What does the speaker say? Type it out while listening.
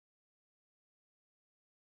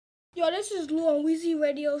Yo, this is Lou on Weezy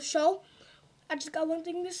Radio Show. I just got one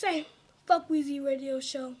thing to say. Fuck Weezy Radio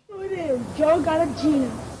Show. Who it is? Joe Cartagena.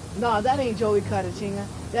 No, that ain't Joey Cartagena.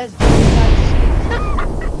 That's Joey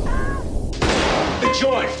The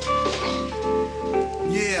joint.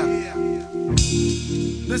 Yeah.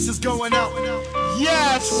 This is going out.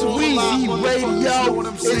 Yes, Weezy Radio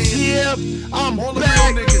is here. I'm All back.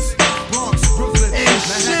 the real niggas. Bronx, Brooklyn, And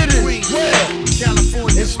Manhattan, shit is Queens, real.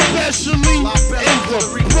 California, Especially in La Bella, the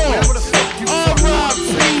Puerto Rico, wherever the Bronx. fuck you from.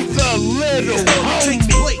 R.I.P. the little It takes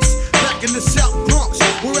homie. place back in the South Bronx.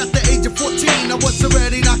 We're at the age of 14. I was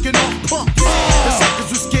already knocking off punks. The suckers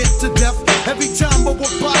were scared to death. Every time I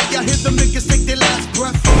walk by, I hear them niggas take their last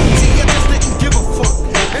breath. See, I just didn't give a fuck.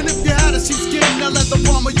 And if you had a sheepskin, I let the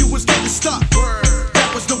farmer, you was getting stuck.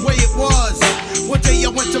 That was the way it was. One day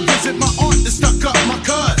I went to visit my aunt that stuck up my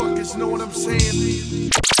cuz. Fuckers know what I'm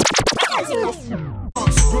saying?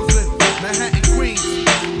 Bronx, Brooklyn, Manhattan, Queens,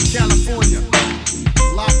 California,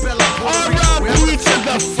 La Bella, Puerto Rico, wherever R.I.P. the to fuck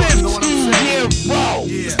the you from, know what I'm saying? 15-year-old.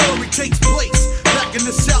 The story takes place back in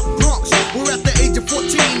the South Bronx. We're at the age of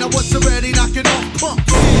 14. I was already knocking off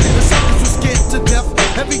punks. The suckers were scared to death.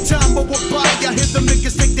 Every time I walk by, I hear them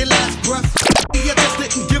niggas take their last breath. I just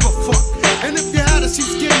didn't give a fuck. And if you had a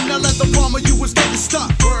sheepskin, I let the farmer, you was getting stuck.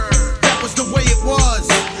 That was the way it was.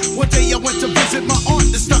 One day I went to visit my aunt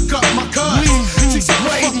that stuck up my cuz. She said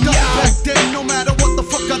I fucked up back then. No matter what the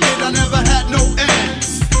fuck I did, I never had no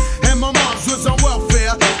ends. And my mom's was on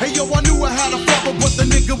welfare. Hey yo, I knew I had a father, but the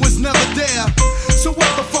nigga was never there. So what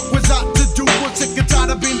the fuck was I to do? I'm sick and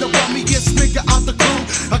tired of being the rummiest nigga out the crew.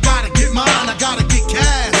 I gotta get mine, I gotta get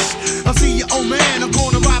cash. I'll see you, old man, I'm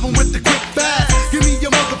gonna rob him with the quick fast. Give me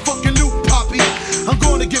your motherfucking loot, poppy. I'm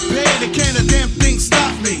gonna get paid and can't a damn thing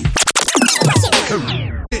stop me.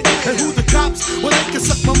 And who the cops? Well, they can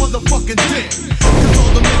suck my motherfucking dick. Cause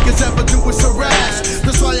all the niggas ever do is harass.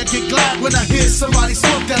 That's why I get glad when I hear somebody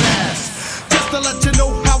smoke that ass. Just to let you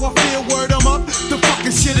know how I feel, word I'm up. The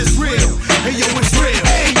fucking shit is real. Hey yo, it's real.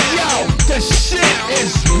 Hey, yo, the shit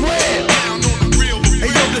is real.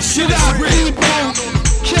 Hey yo, the shit is Shot real. people,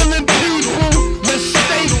 killing people,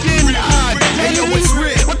 mistaken Hey yo, it's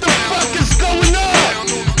identity. real. What the fuck is going on?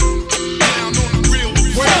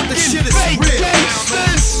 Word, the shit is Fake real.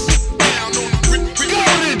 gangsters. Go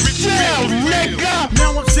to jail, nigga.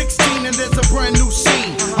 Now I'm 16 and there's a brand new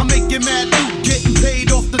scene. I'm making mad loot, getting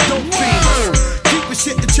paid off the dope fiends. Keeping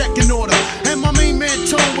shit in check in order. And my main man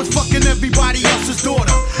Tone was fucking everybody else's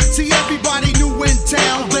daughter. See, everybody knew in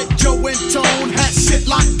town that Joe and Tone had shit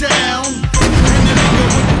locked down. And the nigga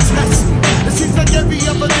wouldn't test me. It seems like every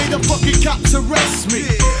other day the fucking cops arrest me.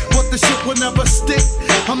 But the shit will never stick.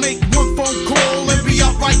 I make one phone call and be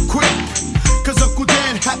out right quick. Cause Uncle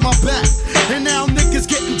Dan had my back. And now niggas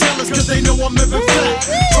getting jealous cause they know I'm living fat.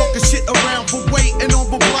 Talking shit around for weight and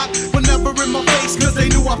on the block, but never in my face cause they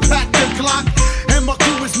knew I packed the Glock. And my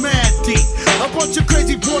crew is mad deep. A bunch of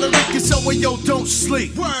crazy Puerto Ricans, so yo, don't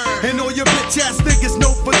sleep. And all your bitch ass niggas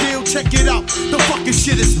know for deal, check it out. The fucking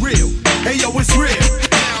shit is real. Hey yo, it's real.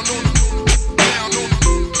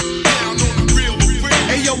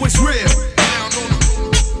 Hey yo, it's real.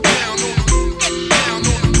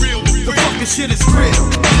 The fucking shit is real.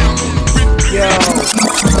 Yeah.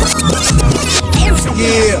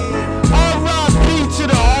 R.I.P. to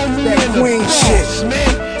the homie That in the queen Bronx, shit.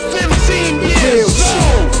 man. 15 real years shit.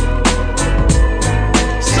 old.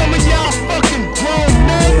 Some of y'all fucking grown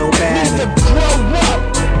men Real bad. need to grow up.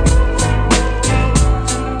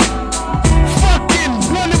 Fucking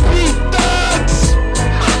wannabe thugs.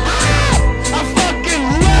 I fucking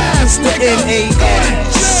laugh, It's the nigga. NAS. Go to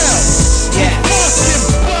jail. Yes. Fucking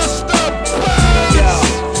Buster Birds. Yo,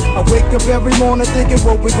 I wake up every morning thinking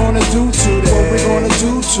what we're gonna do today. What we're gonna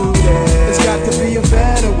do today. It's got to be a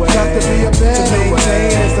better way. Got to be a better to maintain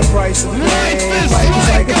way. Is the price of Life fame. is Life is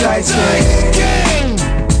like a dice dice game. game.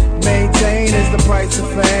 Maintain is the price of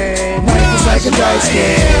fame. Life is like a dice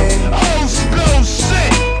game. Old school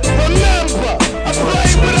shit. Remember, I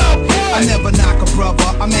play without I one. never knock a brother,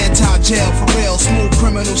 I'm anti-jail for real. Smooth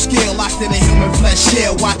criminal skill, locked in a human flesh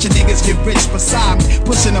shell. Watching niggas get rich beside me.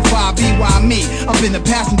 Pushing a 5B, why me? Up in the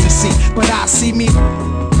passenger seat, but I see me.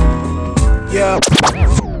 Yeah.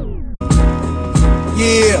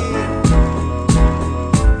 Yeah.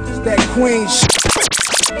 It's that queen shit.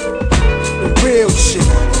 The real shit.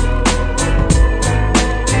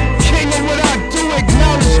 King of what I do,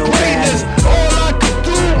 acknowledge Real greatness. All I could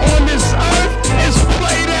do on this earth is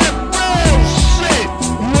play that real shit.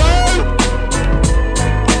 Word?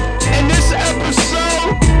 In this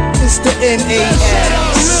episode, It's the NAS.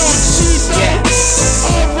 Yes.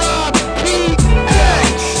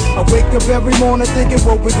 R.I.P.X. I wake wake up every morning thinking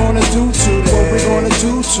what we're gonna do today. What we're gonna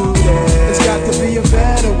do today. It's got to be a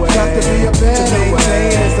better way. Got to be a better way. To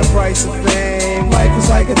maintain is the price of fame. Life is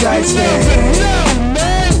like a dice game.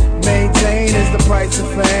 Maintain is the price of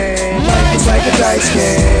fame. Life is like a dice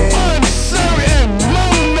game. Uncertain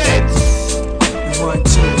moments. 1,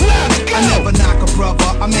 2. I never knock a brother,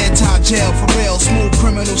 I'm anti-jail for real. Smooth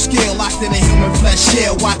criminal skill, locked in a human flesh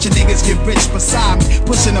shell. Watching niggas get rich beside me,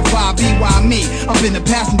 pushing a 5B, why me? Up in the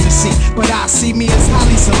passenger seat, but I see me as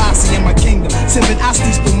Haile Selassie in my kingdom. Sipping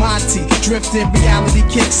Astis through my tea, drifting, reality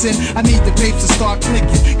kicks in. I need the babes to start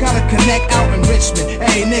clicking, gotta connect out in Richmond.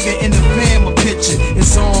 Hey nigga in the van, my picture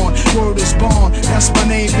is on, word is born. That's my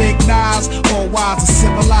name, Big Nas, all wise and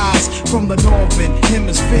civilized. From the northern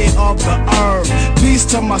hemisphere of the earth. Peace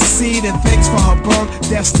to my seed and thanks for her birth.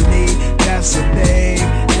 Destiny, that's the name,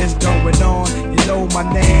 it's going on. You know my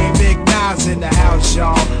name, Big Nas in the house,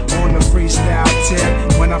 y'all. On the freestyle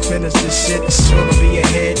tip. When I finish this shit, it's sure to be a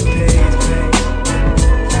hit page.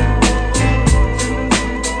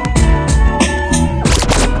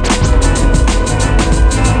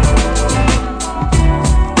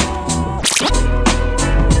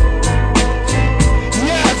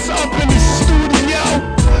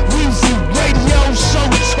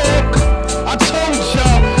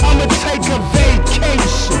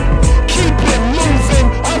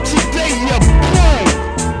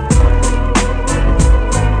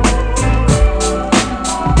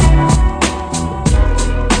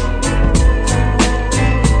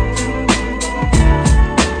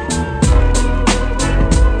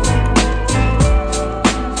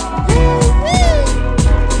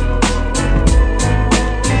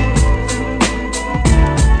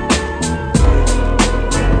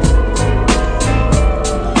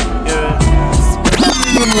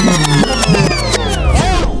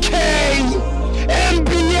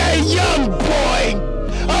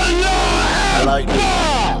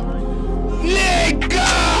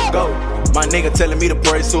 Telling me to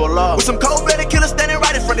praise to Allah. With some cold-blooded killers standing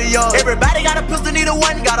right in front of y'all. Everybody got a pistol, neither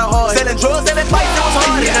one got a heart. Selling drugs, every fight, it was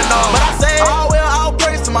hard in the north. But I say, all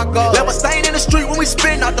praise to my God. Left a stain in the street when we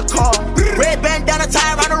spin out the car. Red bandana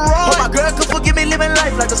tie around the road. But my girl could forgive me living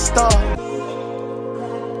life like a star.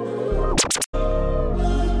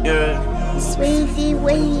 Yeah. Sweezy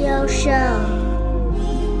Radio Show.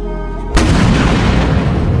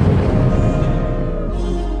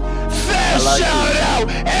 Shout out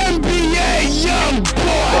NBA Young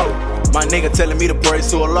Boy. My nigga telling me to praise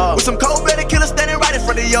to Allah. With some cold-blooded killers standing right in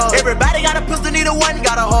front of y'all. Everybody got a pistol, neither one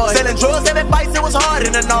got a heart. Selling drugs, every fight, it was hard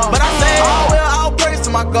in the north. But I say, all praise to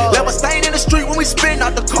my God. Left a stain in the street when we spin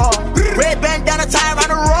out the car. Red bandana tie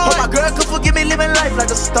around the road. But my girl could forgive me living life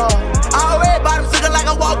like a star. All red bottoms looking like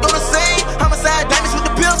I walked on the scene. Homicide damage with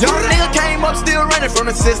the pills. Young nigga came up still running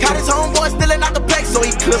from the system. Got his homeboy stealing out the pack, so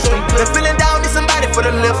he clipped him. Been feeling down, need somebody for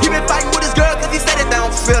the lift. He been fighting with his girl cause he said it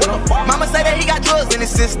down feel him. Mama said that he got drugs in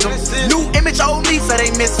his system. New image, old me, so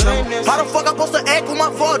they missing him. How the fuck I'm supposed to act with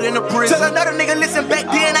my father in the prison? Tell another nigga listen, back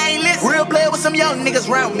then I ain't listen. Real player with some young niggas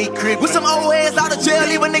round me, crib. With some old heads out of jail,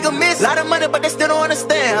 leave a nigga miss. Lot of money, but they still don't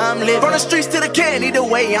understand how I'm living. From the streets to the can, either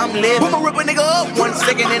way I'm living. I'ma rip a nigga up 1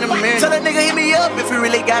 second in a minute. Tell a nigga hit me up if he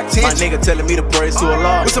really got tension. My nigga telling me to praise to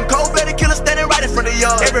Allah. With some cold-blooded killers standing right in front of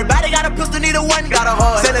y'all. Everybody got a pistol, neither one got a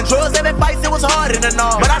heart. Selling drugs, every fight, it was hard in the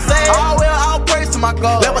north. But I say, all praise to my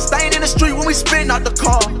God. Left a stain in the street when we spin out the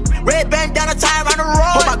car. Red bandana tie around the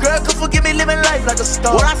road. But my girl could forgive me living life like a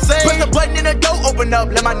star. What I say? Press the button and the door open up.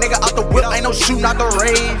 Let my nigga out the whip, ain't no shooting out the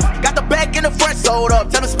rave. Got the back and the front sold up.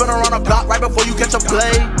 Tell him spin around the block right before you catch a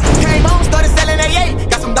play. Came home, started selling AA.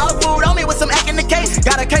 Got some dog food on me with some act in the case.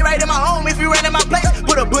 Got a K right in my home if you ran in my place.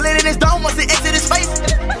 Put a bullet in his dome once it exit his face.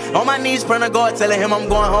 On my knees, praying to God, telling him I'm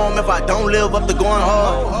going home if I don't live up to going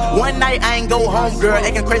hard. One night I ain't go home, girl,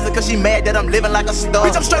 acting crazy cause she mad that I'm living like a star.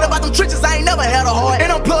 Bitch, I'm straight up out them trenches, I ain't never had a heart.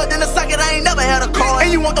 And I'm plugged in the socket, I ain't never had a car.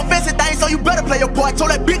 And you want the fancy things, so you better play your part.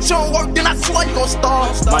 Told that bitch you don't work, then I swear you gon'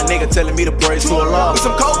 starve. My nigga telling me to praise to Allah. With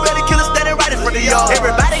some cold-blooded killers standing right in front of y'all.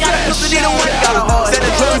 Everybody got a pistol, neither one got a heart.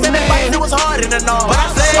 Selling drugs and the fights, it was hard in the north. But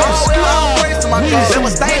I say, all praise to my God. There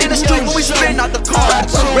was staying in the street when we spin out the car.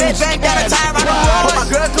 Red bank got a tie around the road. But my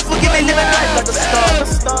girl could forgive me living life like a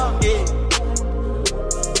star.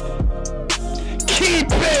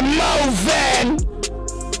 Keep it moving.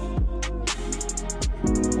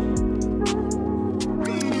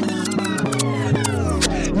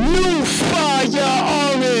 New fire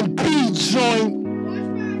R&B joint.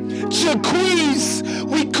 Jaquees,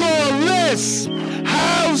 we call this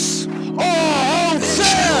house or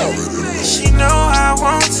hotel. She know I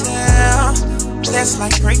won't tell. That's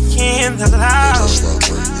like breaking the law.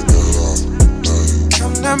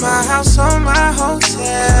 Come to my house or my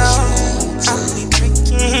hotel. I'll be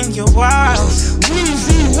breaking your walls.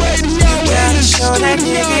 Weezy Radio You gotta in the show that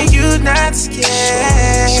studio. nigga you not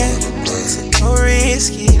scared. So don't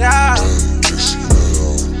risk it all.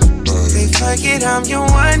 They forget I'm your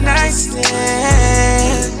one night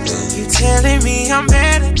stand. You telling me I'm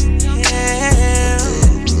better than him.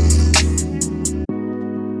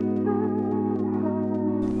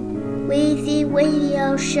 Weezy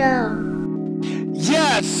Radio Show.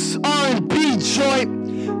 Yes, R&B joint.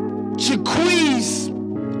 Jaquees.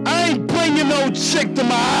 I ain't bringing no chick to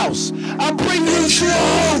my house. I'm bringing you to a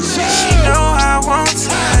hotel. She know I won't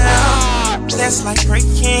tell. That's like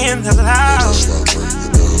breaking the law.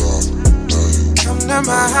 Come to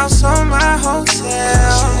my house or my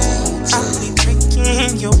hotel. I'll be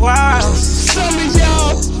breaking your walls. Some of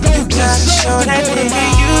y'all You don't gotta show deserve to that go to my nigga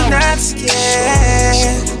you house. not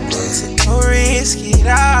scared. So don't risk it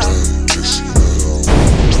all.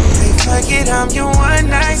 They forget I'm your one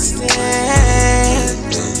night stand.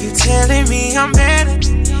 You telling me I'm better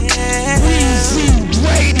than him. Weezy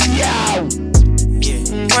Radio.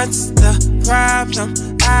 What's the problem?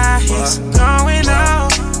 I hear some going on.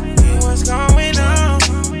 What's going on?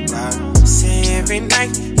 Say every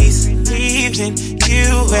night he's leaving.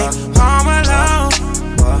 You ain't home alone.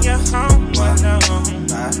 You're home alone.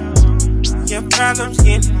 Your problems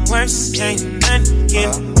getting worse. Ain't nothing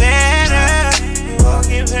getting better. It won't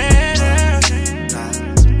get better.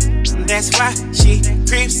 That's why she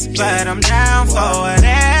creeps, but I'm down for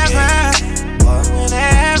whatever.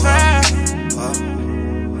 Whatever.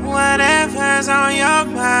 Whatever's on your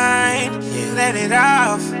mind, let it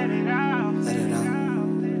off. Let it out.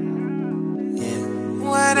 Yeah.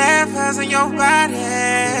 Whatever's on your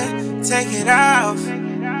body, take it off.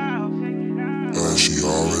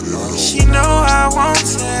 She know I won't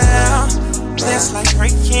tell. That's like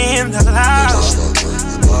breaking the law.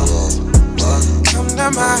 Come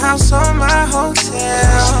to my house or my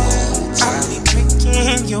hotel. I'll be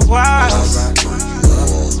breaking your walls.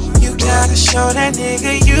 You gotta show that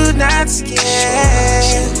nigga you not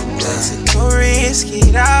scared. So don't risk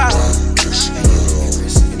it all.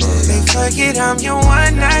 They forget I'm your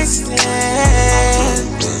one night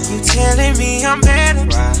stand. You telling me I'm better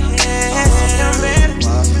than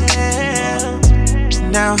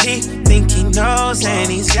him. Now he think he knows and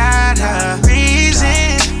he's got a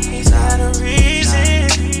reason. He's got a reason.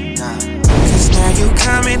 Cause now you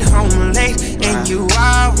coming home late and you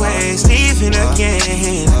always leaving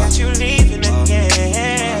again. Got you leaving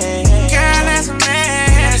again. Girl, as a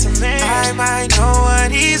man, I might know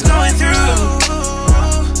what he's going through.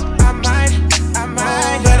 I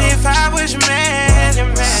might, but if I was your man,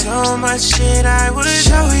 so much shit I would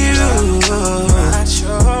show you. I'd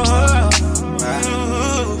show you.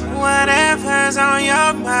 Whatever's on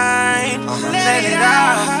your mind, let it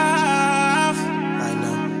off. I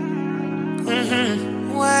know.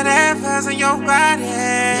 Whatever's on your body,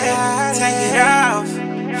 take it off.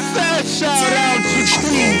 Fat shout out to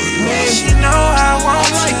Queens, man. She know I won't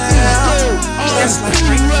tell. It's like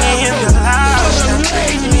breaking the house.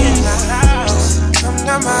 Come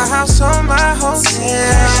to my house or my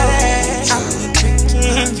hotel. I'll be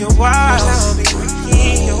breaking your walls.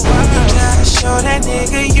 You gotta show that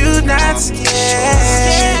nigga you not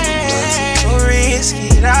scared. So don't risk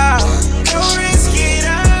it all. Don't risk it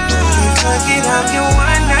all. You forget I'm your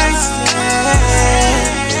one night stand.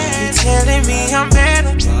 You telling me I'm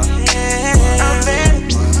better than him. I'm better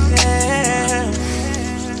than him.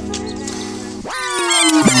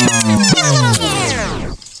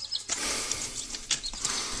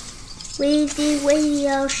 Weezy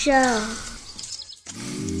Radio Show.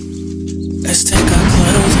 Let's take our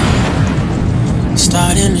clothes off,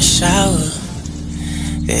 start in the shower,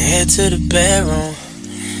 then head to the bedroom,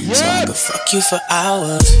 so I can fuck you for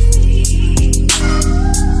hours,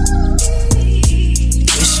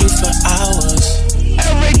 kiss you for hours,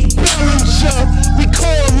 Eric Bellinger, we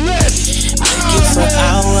call this. take you for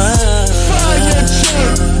hours. Fire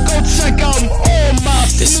joint. Go check out all my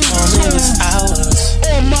This moment is ours.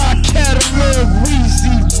 on my catalog,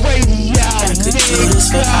 Weezy Radio. I could do this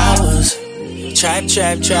for hours.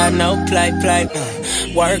 Trap, no play.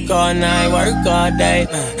 Work all night, work all day.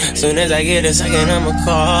 Soon as I get a second, I'ma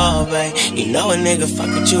call, babe. You know a nigga fuck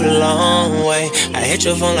with you the long way. I hit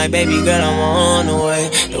your phone like, baby girl, I'm on the way.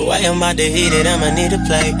 The way I'm about to hit it, I'ma need a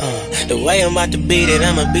play. The way I'm about to beat it,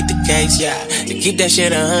 I'ma beat the case, yeah. To keep that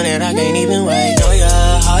shit 100, I can't even wait. Know your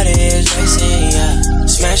heart is racing, yeah.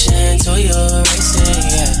 Smashing to your racing,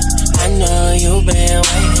 yeah. I know you've been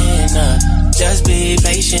waiting, just be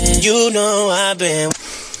patient. You know I've been.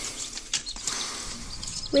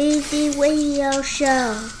 Weezy Radio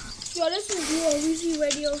Show. Yo, this is your Weezy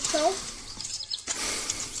Radio Show.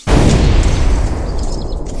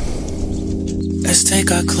 Let's take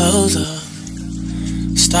our clothes off,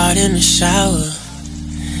 start in the shower,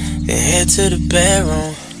 then head to the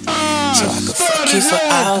bedroom, so I can fuck you for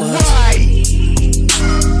hours.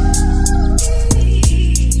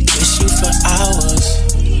 Kiss you for hours.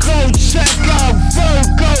 Go check out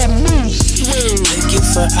Virgo Moose Swing. Lick you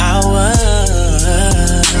for hours.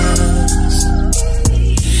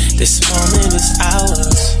 This moment is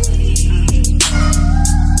ours.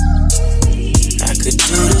 I could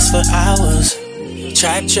do this for hours.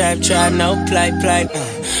 Trap, no play.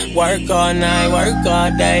 Work all night, work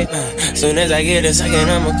all day. Soon as I get a second,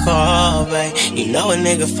 I'ma call, babe. You know a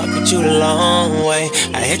nigga fuck with you the long way.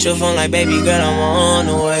 I hit your phone like, baby girl, I'm on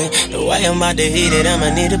the way. The way I'm about to hit it,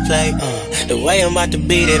 I'ma need to play. The way I'm about to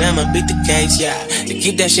beat it, I'ma beat the case, yeah. To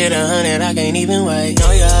keep that shit 100, I can't even wait.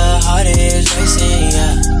 Know your heart is racing,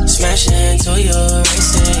 yeah. Smashing to your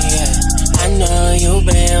racing, yeah. I know you've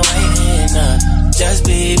been waiting, just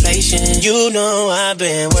be patient. You know I've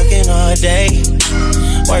been working all day,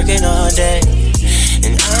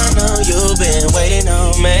 and I know you've been waiting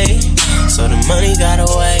on me, so the money gotta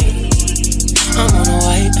wait. I'm on the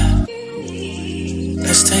wait.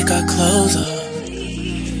 Let's take our clothes off,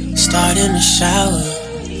 start in the shower,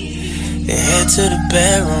 then head to the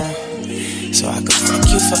bedroom, so I can fuck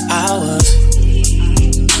you for hours.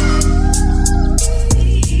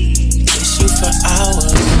 Kiss you for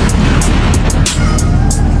hours.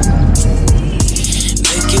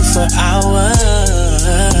 For hours.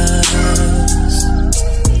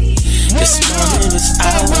 This moment is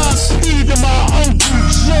ours.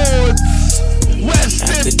 I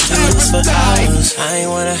could do this for hours. I ain't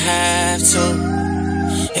wanna have to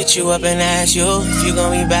hit you up and ask you if you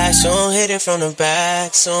gon' be back soon. Hit it from the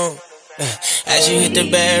back soon. As you hit the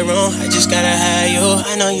bedroom, I just gotta have you.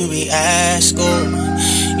 I know you be at school,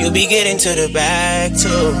 you be getting to the back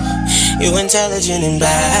too. You intelligent and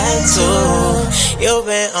bad too. You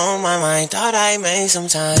been on my mind, thought I made some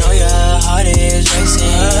time. Know your heart is racing,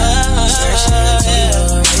 smashing to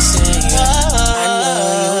your racing, I know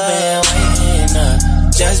you been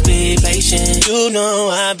waiting, just be patient. You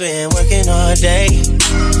know I've been working all day,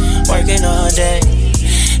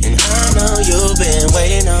 and I know you've been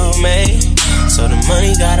waiting on me, so the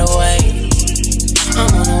money gotta wait.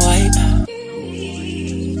 I'm on the wait.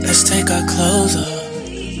 Let's take our clothes off,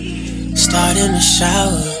 start in the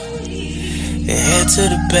shower, then head to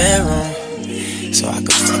the bedroom, so I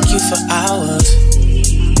can fuck you for hours.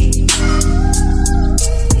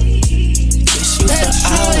 Kiss you for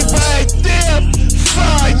hours. Right there,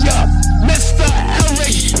 fire, Mr.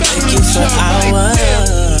 Eric. Fuck you for hours.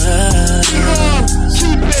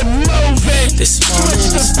 Keep it moving. This moment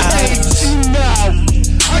is ours.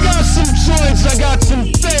 I got some joints, I got some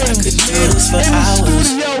things. I could do this for hours. In the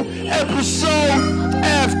studio, episode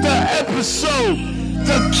after episode,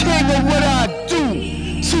 the king of what I do,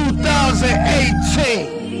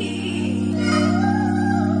 2018.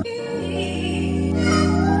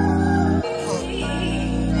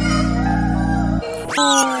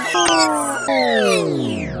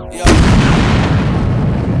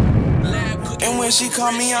 And when she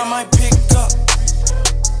call me, I might pick up.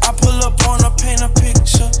 I pull up on her, paint a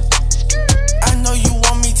picture. I know you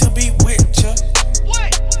want me to be with ya,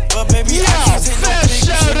 but baby, I can't take no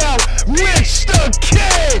picture. Shout out, Rich the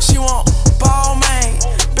Kid. She want ball, man.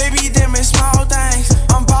 Baby, them is small things.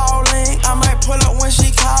 I'm ballin'. I might pull up when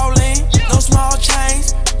she callin'. No small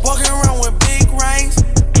chains. Walking around with big rings.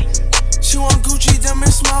 She want Gucci, them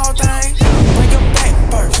is small things. Bring her back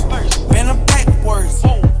first. Bend her backwards.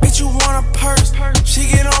 Bitch, you want a purse. She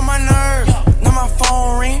get on my nerves. Now my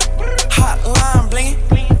phone ring. Hotline blingin'.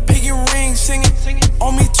 Piggy ring singing.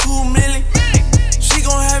 On me 2 million. She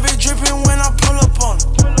gon' have it drippin' when I pull up on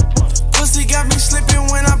her. Pussy got me slippin'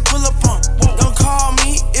 when I pull up on her. Don't call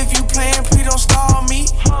me if you playin', please don't stall me.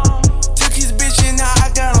 Took his bitch and now I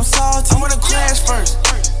got him salty. I'm gonna crash first.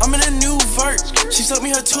 I'm in a new vert. She told me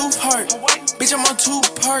her tooth hurt. Bitch, I'm on 2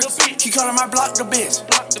 perks. Keep calling my block the bitch.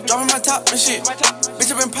 Dropping my top and shit.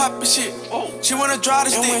 Bitch, I been poppin' shit. She wanna drive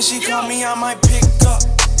the stick. And when she call me, I might pick up.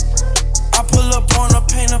 I pull up on her,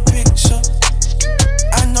 paint a picture.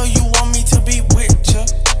 I know you want me to be with ya,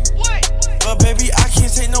 but baby, I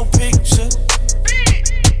can't take no picture.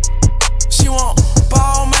 She want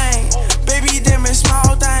ball, man. Baby, them is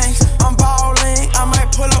small things. I'm ballin'. I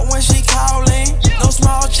might pull up when she callin'. No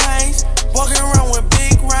small chains. Walking around with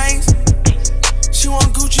big rings. She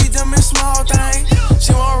want Gucci, them is small things.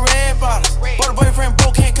 She want red bottles. But her boyfriend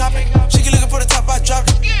broke, can't cop it. She keep looking for the top, I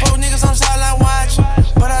dropped it. Both niggas on the sideline watch,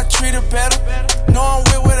 but I treat her better. Know I'm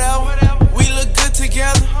with whatever. We look good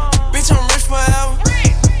together.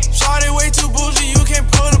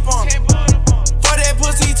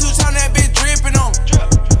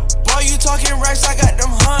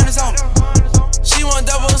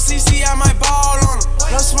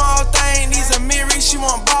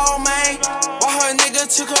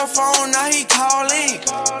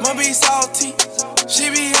 be salty,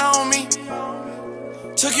 she be on me.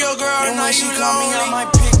 Took your girl and now you lonely. I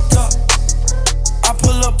might pick up. I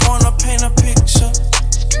pull up on her, paint a picture.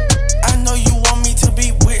 I know you want me to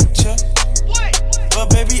be with ya,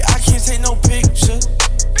 but baby I can't take no picture.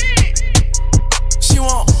 She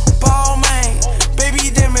want ball man,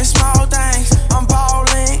 baby them is small things. I'm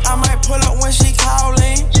ballin', I might pull up when she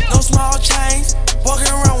callin'. No small chains,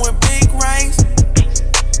 walking around with big rings.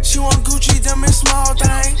 She want Gucci, them is small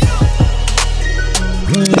things.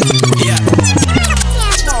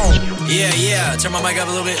 Yeah, turn my mic up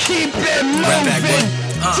a little bit. Keep it moving. Right back, boy.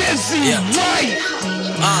 This is right.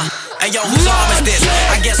 Hey yo, whose arm is this?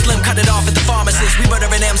 I guess Slim cut it off at the pharmacist. We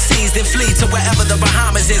murdering MCs, then flee to wherever the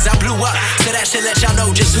Bahamas is. I blew up, so that should let y'all know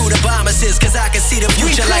just who the bombers is. Cause I can see the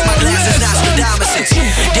future like my glasses, Nostradamus.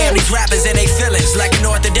 Damn these rappers and they feelings like an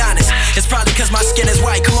orthodontist. It's probably cause my skin is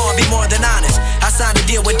white, come on, be more than honest. I signed a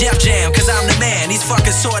deal with Def Jam, cause I'm the man. These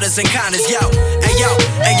fucking sorters and kinders, yo. Hey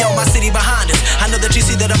yo, my city behind us. I know that you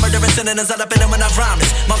see that I'm murdering synonyms all up in them when I rhyme this.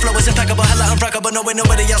 My flow is impeccable, hella unbreakable,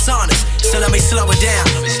 nobody else on us. So let me slow it down,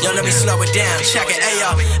 yo, let me slow it down, check it, hey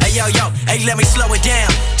let me slow it down.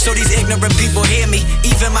 So these ignorant people hear me.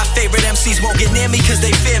 Even my favorite MCs won't get near me cause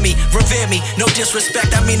they fear me, revere me. No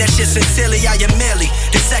disrespect, I mean that shit sincerely. I am merely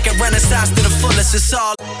the second renaissance to the fullest, it's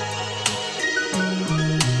all.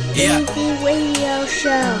 Yeah. Weezy Radio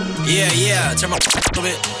Show. Yeah, turn my a little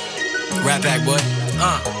bit. Rap back, boy.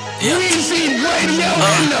 Yeah. Weezy Radio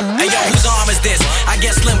in the Hey yo, mix. whose arm is this? I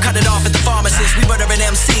guess Slim cut it off at the pharmacist. We murdering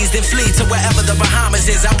MCs, then flee to wherever the Bahamas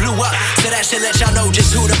is. I blew up, so that should let y'all know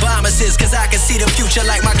just who the bombers is. Cause I can see the future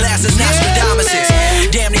like my glasses, Nostradamus is.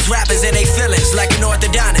 Damn these rappers and they feelings like an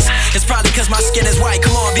orthodontist. It's probably cause my skin is white,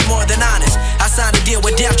 come on, be more than honest. I signed a deal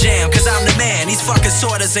with Def Jam, cause I'm the man. These fucking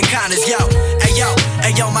sorters and kinders, yo.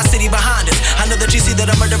 Hey yo, my city behind us. I know that you see that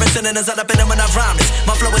I'm murdering synonyms all up in them when I rhyme this.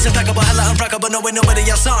 My flow is impeccable, hella unbreakable, nobody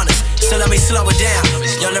else on us. So let me slow it down,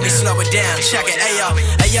 yo, let me slow it down, check it, hey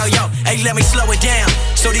let me slow it down.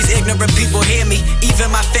 So these ignorant people hear me.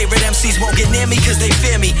 Even my favorite MCs won't get near me cause they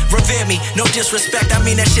fear me, revere me. No disrespect, I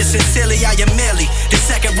mean that shit sincerely. I am merely the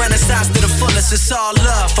second renaissance to the fullest, it's all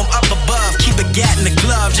love from up above. Keep a gat in the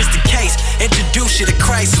glove just in case. Introduce you to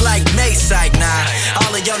Christ like Mace, like nah.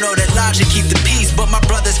 All of y'all know that Logic keep the peace, but my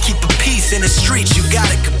brothers keep the peace in the streets, you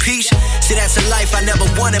gotta capiche. See that's a life I never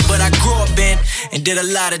wanted but I grew up in, and did a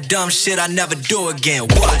lot of dumb shit I never do again.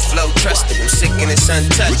 What? Flow trustable, sick and it's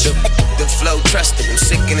untouched. The flow trustable,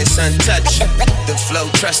 sick and it's untouched. The flow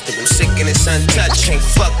trustable, sick and it's untouched. Can't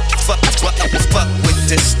fuck with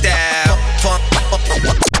the style.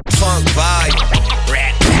 Funk vibe.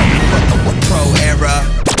 Pro era.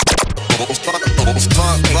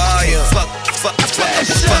 Funk volume. Fuck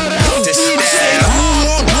with the style.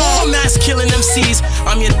 Mass killing MCs.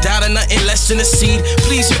 I'm your daughter, nothing less than a seed.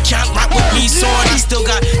 Please, you can't rock with me, so I still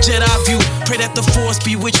got Jedi view. Pray that the force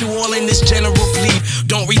be with you all in this general bleed.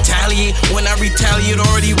 Don't retaliate. When I retaliate,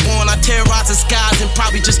 already won. I terrorize the skies and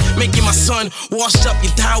probably just making my son washed up.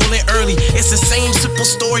 You're toweling early. It's the same simple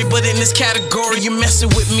story, but in this category, you're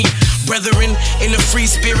messing with me. Brethren, in the free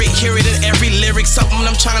spirit, hear it in every lyric. Something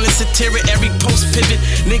I'm trying to satiric, every post pivot.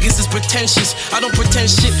 Niggas is pretentious, I don't pretend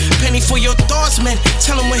shit. Penny for your thoughts, man.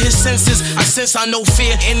 Tell him what his senses. I sense I know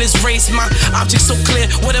fear in this race. My object so clear.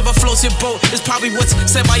 Whatever floats your boat is probably what's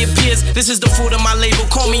said by your peers. This is the fruit of my label.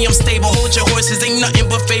 Call me unstable. Hold your horses, ain't nothing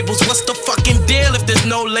but fables. What's the fucking deal if there's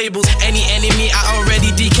no labels? Any enemy, I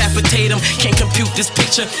already decapitate them. Can't compute this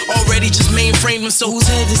picture. Already just mainframe them. So whose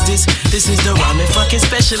head is this? This is the ramen fucking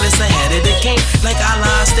specialist ahead of the game. Like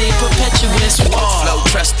Allah, stay perpetuous. The flow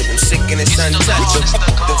trustable, sick and it's untouched.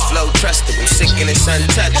 The flow trustable, sick and it's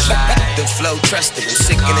untouched. The flow trustable,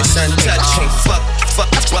 sick and it's untouched. Can't fuck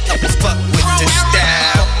with the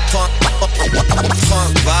style.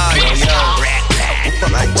 Funk vibe, yo.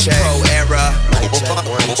 Mic check. Pro era.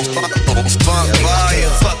 Funk volume.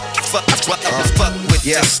 Fuck with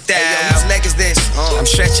the style. Hey, yo, whose leg is this? I'm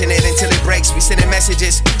stretching it until it breaks. We sending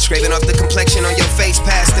messages, scraping off the complexion on your face,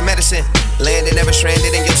 past the medicine. Landed, never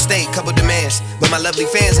stranded in your state, couple demands. But my lovely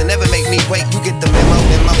fans will never make me wait. You get the memo.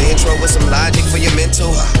 The intro with some logic for your mental.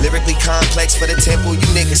 Lyrically complex for the temple, you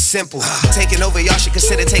niggas simple. Taking over, y'all should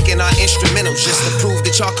consider taking our instrumentals just to prove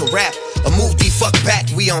that y'all can rap. Or move the fuck back,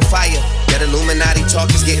 we on fire. That Illuminati talk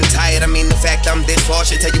is getting tired. I mean the fact I'm this far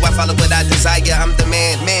should tell you I follow what I desire. I'm the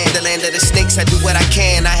man, the land of the snakes, I do what I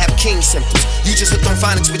can. I have king symptoms. You just hooked on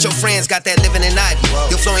phonics with your friends, got that living in Ivy.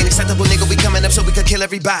 Your flow ain't acceptable, nigga, we coming up so we could kill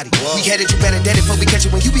everybody. We headed, you better dead it before we catch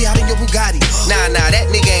you when you be out in your Bugatti. Nah, that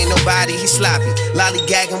nigga ain't nobody, he sloppy.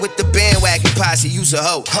 Lollygagging with the bandwagon posse, you's a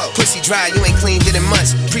hoe. Pussy dry, you ain't cleaned it in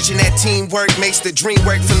months. Preaching that teamwork makes the dream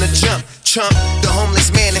work from the jump. chump. The homeless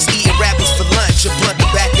man that's eating rappers for lunch. A blunt to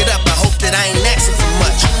back it up, I hope that I ain't asking for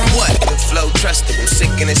much. What? The flow trustable,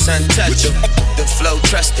 sick and it's untouchable. The flow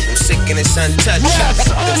trustable, sick and it's untouchable.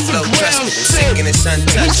 The flow trustable, sick and it's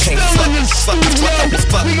untouchable. Fuck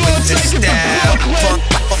with the style.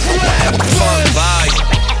 Funk volume.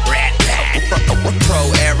 Pro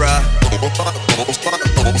era.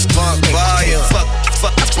 Funk volume.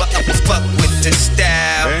 Fuck with the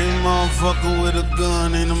style. Any motherfucker with a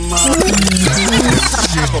gun in the mouth.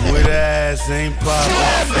 Shit with ass ain't poppin'.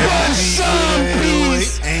 Every beat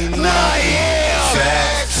with a 808 ain't nothing.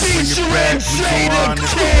 Facts, bring it back, we go on it.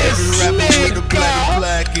 Every rapper with a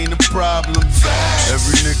black ain't a problem.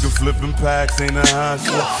 Every nigga flipping packs ain't a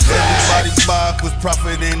hustler. Everybody's bark was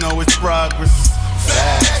profit, ain't know it's progress.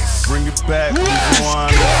 Facts, bring it back, we go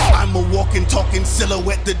on it. I'm a walking, talking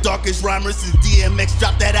silhouette, the darkest rhymer since DMX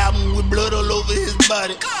dropped that album with blood all over his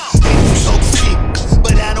body. Haters talk shit,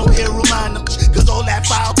 but I don't hear remind them. Cause all that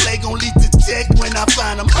foul play gon' lead to check when I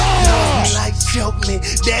find them. Girls be like, choke me,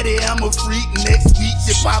 daddy, I'm a freak. Next week,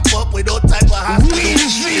 you pop up with all type of hospital.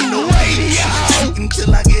 Ain't no way, shooting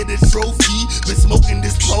till I get a trophy. Been smoking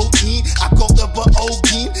this protein, I coughed up an old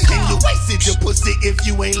bean. And you wasted your pussy if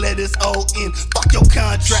you ain't let us all in. Fuck your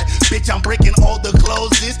contract, bitch, I'm breaking all the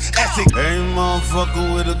clauses. Every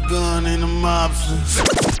motherfucker with a gun in the mobster.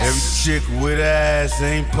 Every chick with ass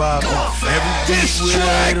ain't poppin'. Every bitch with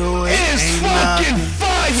a 808 ain't nothing.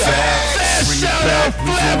 Facts, bring it back,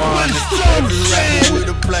 we go on it. Every rapper with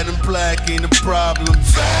a platinum plaque ain't a problem.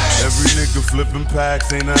 Every nigga flipping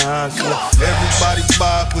packs ain't a hustler. Everybody's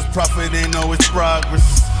bark was profit, ain't know it's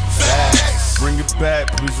progress. Facts, bring it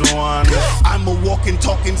back, please go on it. I'm a walking,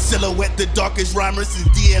 talking silhouette, the darkest rhymer since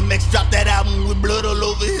DMX dropped that album with blood all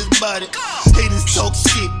over his body. Haters talk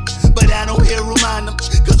shit, but I don't hear remind them.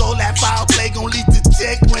 Cause all that foul play gon' lead to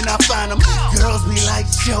check when I find them. Girls be like,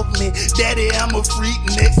 choke me, daddy, I'm a freak.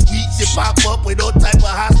 Next week, you pop up with all type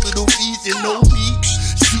of hospital fees. You know me,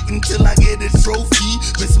 shooting till I get a trophy.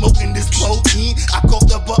 Been smoking this protein, I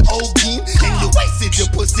coughed up an old bean. And you wasted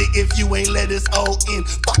your pussy if you ain't let us all in.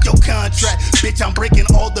 Fuck your contract, bitch, I'm breaking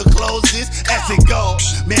all the clauses as it goes.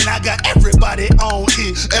 Man, I got everybody on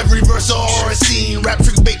it. Every verse or a scene, rap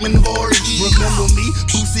trick Bateman Voorhees. Remember me,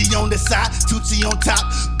 Boosie on the side, Tucci on top,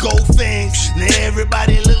 gold fangs. Now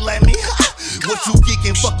everybody look like me. What you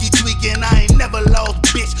geeking, fuck you tweaking, I ain't never lost,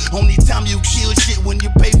 bitch. Only time you kill shit when you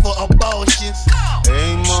pay for abortions.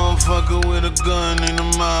 Hey, motherfucker with a gun in the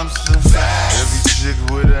mobster. Every chick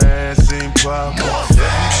with a ass ain't poppin'.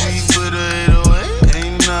 Every beat with a 808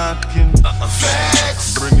 ain't knockin'.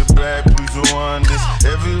 Facts, bring it back, please go on this.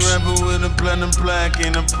 Every rapper with a platinum plaque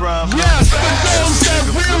ain't a problem. Yes, for those that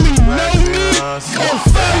really know me, and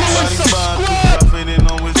follow and subscribe,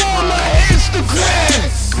 follow my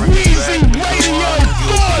Instagram, Weezy Radio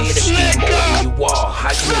Thoughts, nigga. You are.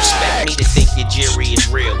 How you expect me to think your Jerry is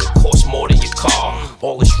real? It costs more than your car.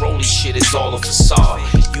 All this rolling shit is all a facade.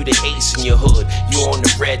 You the ace in your hood, you on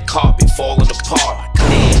the red carpet falling apart.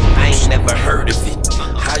 Damn, I ain't never heard of it.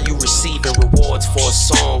 How you receiving rewards for a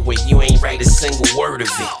song where you ain't write a single word of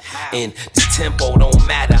it? And the tempo don't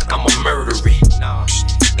matter, I'ma murder it.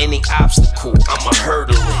 Any obstacle, I'ma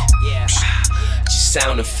hurdle it. Just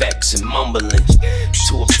sound effects and mumbling.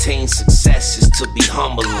 To obtain success is to be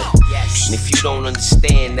humbling. And if you don't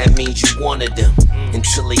understand, that means you one of them.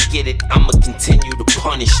 Until they get it, I'ma continue to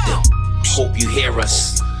punish them. Hope you hear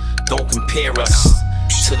us, don't compare us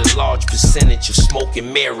to the large percentage of smoke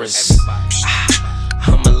and mirrors.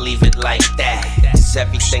 I'ma leave it like that, cause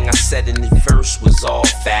everything I said in the verse was all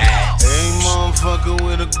facts. Hey, motherfucker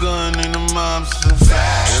with a gun in the mobster.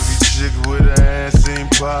 Every chick with a ass ain't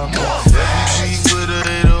poppin'. Every beat with a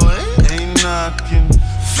 808 ain't knockin'.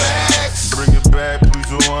 Facts, bring it back, please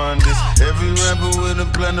go on this. Every rapper with a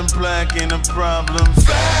platinum plaque ain't a problem.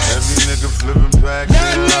 Every nigga flipping packs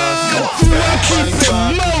ain't a hustle. Everybody's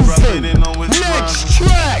profit, ain't know it's Next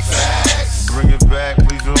track. Facts, bring it back,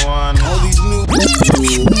 please go on this. All these new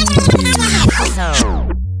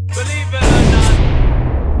Believe it or not,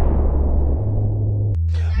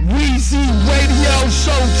 Weezy Radio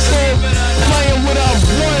Show tip, playing with our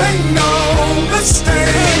one. Ain't no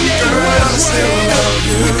mistake, girl, I still love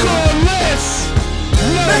you. We call this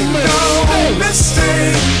Ain't no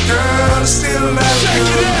mistake, girl, I still love Check you.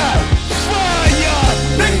 it out, fire.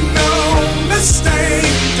 Ain't no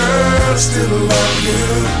mistake, girl, I still love you.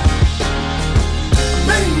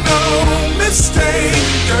 Make no mistake,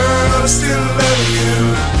 girl, I still love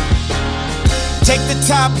you. Take the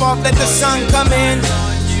top off, let the sun come in.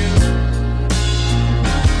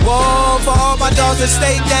 Whoa, for all my dogs that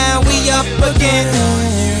stay down, we up again.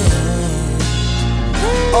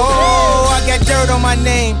 Oh, I I got dirt on my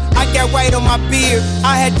name, I got white on my beard,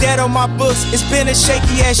 I had debt on my books, it's been a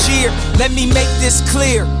shaky ass year. Let me make this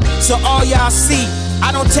clear, so all y'all see,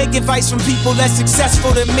 I don't take advice from people less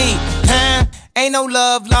successful than me, huh? Ain't no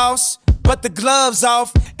love lost, but the gloves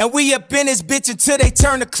off, and we up in this bitch until they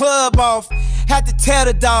turn the club off. Had to tell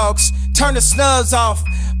the dogs, turn the snubs off.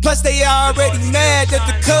 Plus they already mad that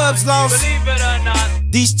the Cubs lost. Believe it or not,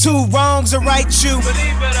 these two wrongs are right, you.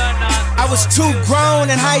 believe it or not, I was too grown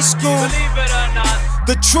in high school. believe it or not.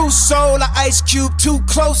 The true soul of Ice Cube, too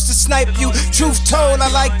close to snipe you. Truth told, I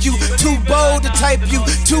like you. Too bold to type you.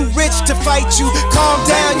 Too rich to fight you. Calm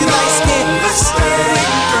down, you light skin. Mistake,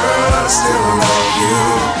 girl, I still love you.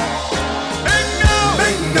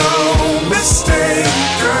 Make no mistake,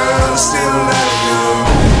 girl, I still love you.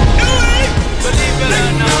 Believe it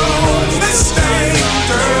or not, No mistake,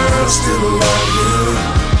 girl, I still love you.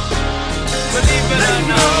 believe it or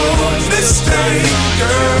not, No mistake,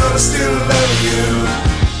 girl, I still love you.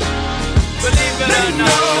 believe it or not,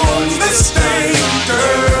 No mistake,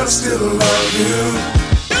 girl, I still love you.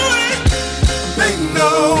 Make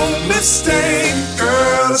no mistake,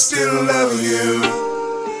 girl, I still love you.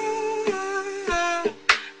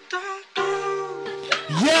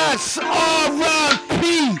 Yes,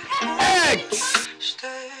 R.I.P. X.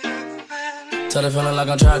 Tell the feeling like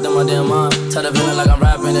I'm trapped in my damn mind. Tell the feeling like I'm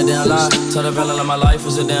rapping a damn lie. Tell the feeling like my life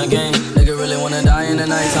is a damn game. Nigga really wanna die in the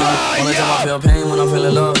nighttime. Only time I feel pain when I'm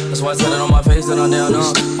feeling love. That's why I tell it on my face that I'm down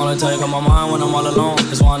numb. Only time you come my mind when I'm all alone.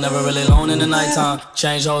 That's why I'm never really alone in the nighttime.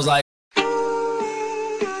 Change hoes like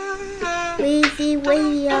Weezy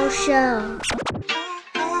Radio Show.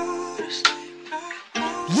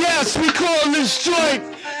 Yes, we call this joint.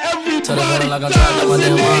 Tell the feeling Everybody like I'm trapped in my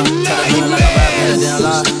damn mind. Tell the feeling like I'm rapping a damn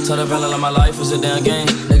lie. Tell the feeling like my life is a damn game.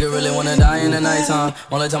 Nigga really wanna die in the nighttime.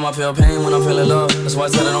 Only time I feel pain when I'm feeling love. That's why I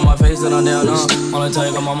tell it on my face that I'm down numb. Only time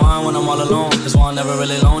you come my mind when I'm all alone. That's why I'm never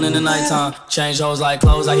really alone in the nighttime. Change hoes like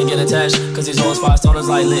clothes, I can get attached. Cause these hoes 5 starters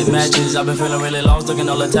like lit matches. I've been feeling really lost, looking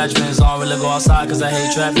all attachments. I don't really go outside cause I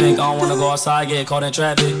hate traffic. I don't wanna go outside, get caught in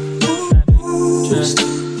traffic.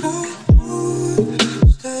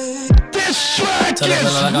 Tell the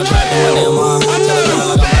feeling like I'm trapped in my damn mind. Tell the feeling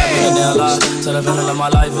like I'm rapping a damn lie. Tell the feeling like my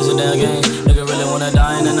life is a damn game. Nigga really wanna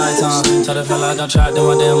die in the nighttime. Tell the feeling like I'm trapped in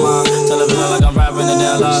my damn mind. Tell the feeling like I'm rapping a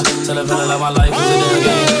damn lie. Tell the feeling like my life is a damn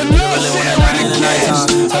game. Nigga really wanna die in the nighttime.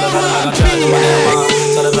 Tell the feeling like I'm trapped in my damn mind.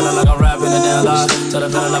 Tell the feeling like I'm rapping a damn lie. Tell the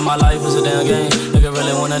feeling like my life is a damn game. Nigga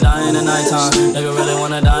really wanna die in the nighttime. Nigga really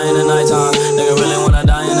wanna die in the nighttime. Nigga really wanna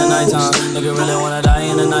die in the nighttime. Nigga really wanna die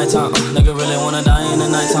in the nighttime. Nigga really wanna die in the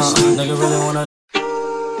nighttime. Nigga really wanna.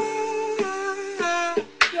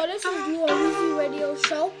 Yo, this is New Weezy Radio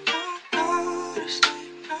Show.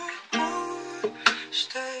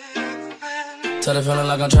 Tell the feeling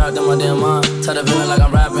like I'm trapped in my damn mind. Tell the feeling like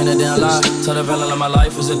I'm rapping a damn lie. Tell the feeling like my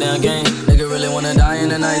life is a damn game. Nigga really wanna die in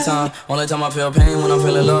the nighttime. Only time I feel pain when I'm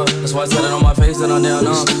feeling love. That's why I tell it on my face that I'm down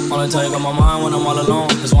numb. Only time you got my mind when I'm all alone.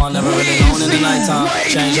 That's why I'm never really alone in the nighttime.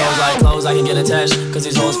 Change hoes like clothes, I can get attached. Cause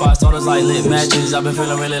these hoes 5 starters like lit matches. I've been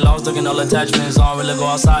feeling really lost, looking all attachments. I don't really go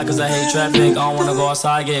outside cause I hate traffic. I don't wanna go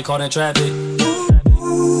outside, get caught in traffic.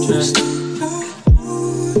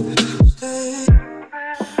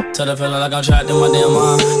 Tell the feeling like I'm trapped in my damn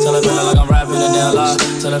mind. Tell the feeling like I'm rapping a damn lie.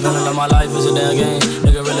 Tell the feeling like my life is a damn game.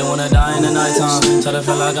 Nigga really wanna die in the nighttime. Tell the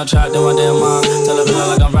feeling like I'm trapped in my damn mind. Tell the feeling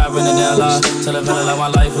like I'm rapping a damn lie. Tell the feeling like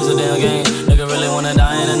my life is a damn game. Nigga really wanna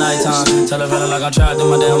die in the nighttime. Tell the feeling like I'm trapped in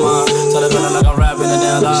my damn mind. Tell the feeling like I'm rapping a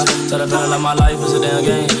damn lie. Tell the feeling like my life is a damn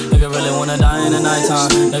game. Nigga really wanna die in the nighttime.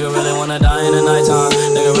 Nigga really wanna die in the nighttime.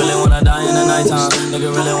 Nigga really wanna die in the nighttime.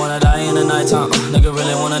 Nigga really wanna die in the nighttime. Nigga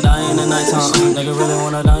really wanna die in the nighttime. Nigga really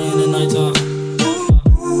wanna die in the nighttime.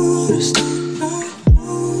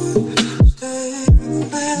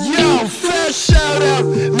 Yo, first shout out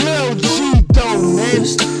Lil G though, man.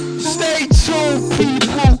 Stay tuned,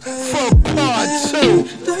 people, for part 2.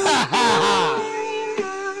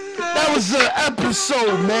 That was an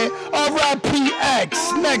episode, man. R.I.P.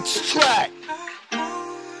 X, next track.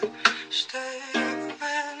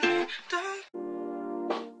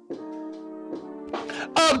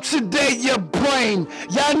 Up to date your brain.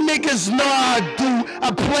 Y'all niggas know how I do.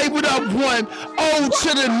 I play with up one, old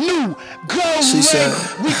to the new. Go ring,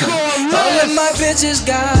 we gon' live. All of my bitches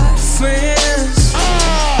got friends.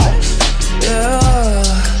 Yeah.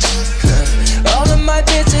 All of my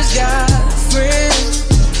bitches got friends.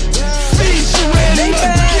 They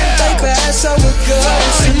bad, so we're good.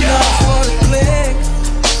 It's enough for the click.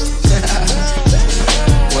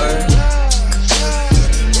 Word.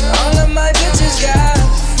 All of my bitches got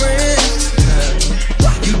friends.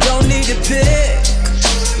 You don't need to pick.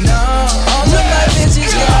 No, all of my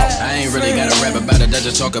bitches got friends. I ain't really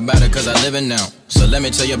talk about it cause I live it now. So let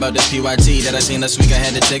me tell you about this PYT that I seen last week I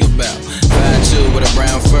had to take a bow. 5'2" with a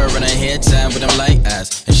brown fur and a head tie with them light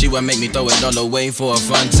eyes. And she would make me throw it all away for a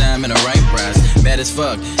fun time and a right prize. Bad as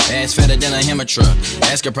fuck, ass fatter than a hammer truck.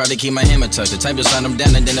 Ask her probably keep my hammer tucked. The type to sign them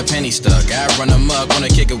down and then a penny stuck. I run amok, wanna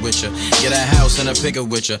kick it with ya. Get a house and a picker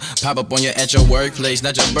with ya. Pop up on you at your workplace,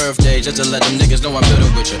 not your birthday, just to let them niggas know I'm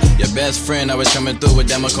building with ya. Your best friend always coming through with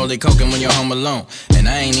that Macaulay Culkin when you're home alone. And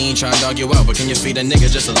I ain't even trying to dog you out, but can you feed a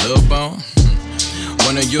nigga just a little bone?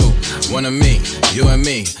 One of you, one of me, you and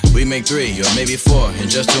me, we make 3 or maybe 4, and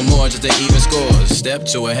just 2 more just to even scores. Step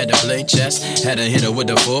 2, I had to play chess, had to hit her with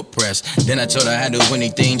the full press. Then I told her I'd do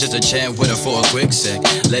anything just to chat with her for a quick sec.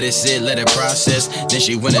 Let it sit, let it process, then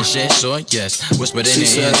she went and said, sure, yes. Whispered in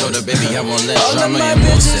her ear, told her, baby, I want less drama and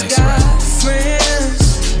more sex, right?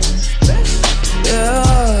 Friends,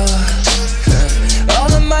 yeah.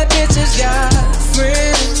 All of my bitches got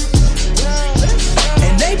friends,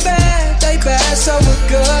 and they bad, so we're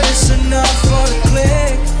good, it's enough for the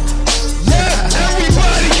click. Yeah,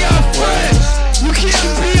 everybody got friends. You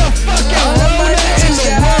can't be a fucking loner in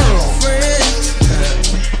the world.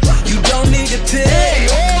 You don't need to pick. Hey,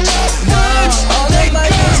 all my friends, all of my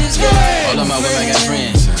bitches got friends. All of my women got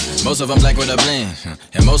friends. Most of them black with a blend,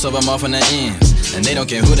 and most of them off on the ends. And they don't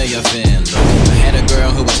care who they offend. Look, I had a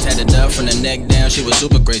girl who was tatted up from the neck down, she was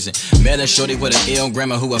super crazy. Met a shorty with an ill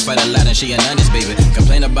grandma who would fight a lot and she an honest baby.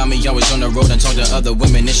 Complain about me always on the road and talk to other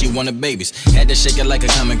women and she wanted babies. Had to shake it like a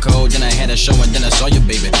common cold, then I had a show and then I saw you,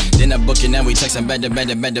 baby. Then I booked you, now we texting back to back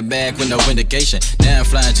to back to back with no indication. Now I'm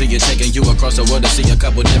flying to you, taking you across the world to see a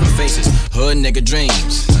couple different faces. Hood nigga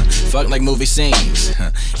dreams, fuck like movie scenes.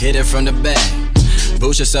 Hit it from the back,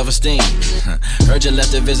 boost your self-esteem. Heard you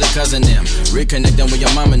left to visit cousin them, reconnecting with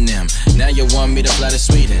your mom and them. Now you want me to fly to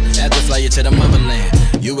Sweden, have to fly you to the motherland.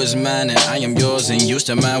 You is mine and I am yours, and used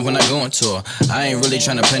to mine when I go on tour. I ain't really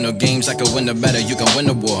tryna play no games, I can win the battle, you can win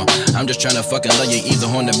the war. I'm just tryna fucking love you either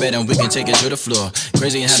on the bed and we can take it to the floor.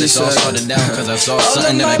 Crazy how this all started down, cause I saw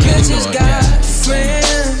something that I can't ignore. Got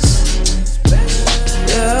friends,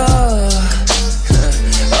 yeah.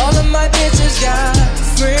 All of my bitches got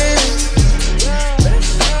friends,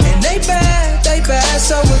 and they bad,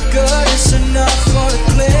 so we're good, it's enough for the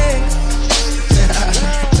click.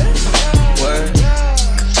 Word.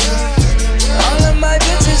 All of my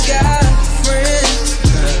bitches got friends,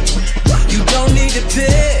 you don't need to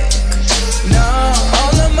pick. No,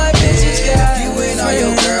 all of my bitches got friends. If you and all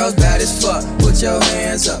your girls bad as fuck, put your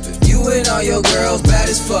hands up. If you and all your girls bad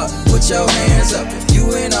as fuck, put your hands up. If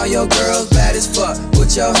you and all your girls bad as fuck,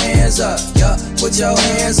 put your hands up. Yeah, put your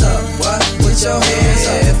hands up. What? Put your hands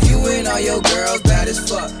up. If you and all your girls bad as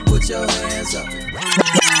fuck, put your hands up.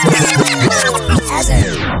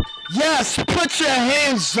 Yes, put your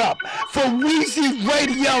hands up for Weezy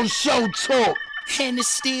Radio Show Talk. And it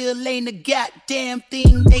still ain't a goddamn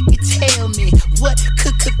thing they can tell me. What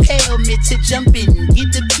could compel me to jump in,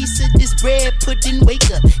 get a piece of this bread, pudding, wake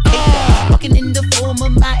up, walking in the form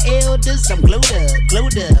of my elders. I'm glowed up,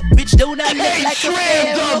 bitch, don't I look like a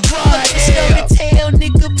pharaoh? Fuck the story tell,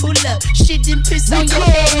 nigga, pull up, shit and piss on your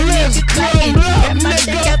head, nigga, cracking. Grab my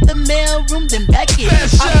check out the mail room, then back in.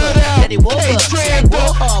 Daddy woke up, said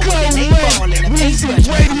Warhol with an A-ball and a paintbrush.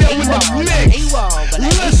 A-wall, but I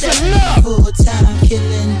ain't that full-time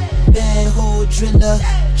killing, bad hole driller,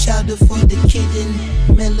 chowder for the kitten,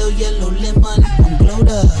 mellow yellow lemon, I'm glowed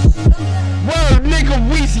up. Word nigga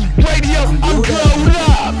Weezy Radio, I'm glowed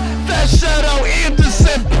up. That Shadow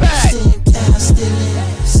Anderson pack. Same time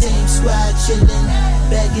stealing, same swag chilling,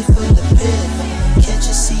 baggy for the pit, can't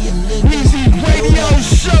you see him living? Weezy Radio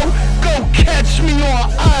Show, go catch me on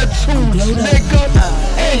iTunes, nigga.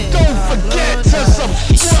 And don't forget to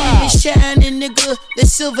subscribe. You see me shining, nigga, the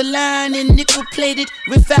silver lining, nickel plated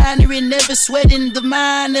refinery, never sweating the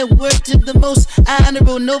mine. That work to the most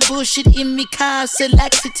honorable, no bullshit in me, constant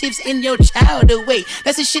laxatives in your child away.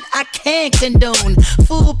 That's the shit I can't condone.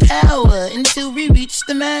 Full power until we reach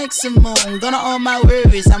the maximum. Gonna all my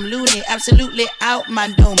worries, I'm loony, absolutely out my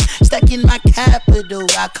dome. Stuck in my capital,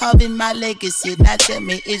 I carve in my legacy. Now tell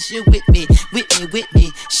me, is you with me,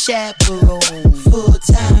 chaperone?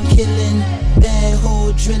 Full-time killing, bad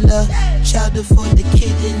hole driller, chowder for the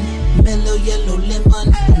kitten, mellow yellow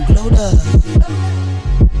lemon, I'm glowed up.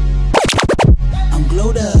 I'm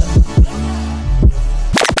glowed up.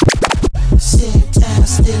 Same time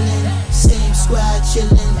stealing, same squad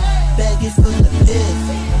chilling, baggy full of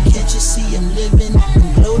piff, can't you see I'm living,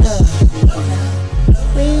 I'm glowed up.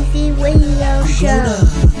 Weezy Radio Show.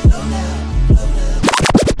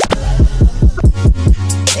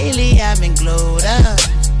 Lately I've been glowed up,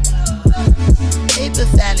 paper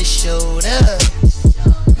finally showed up,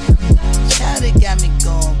 chowder got me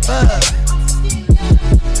going.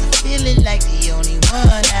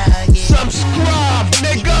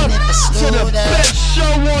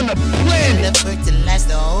 the planet. For it to last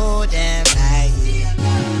the whole damn night.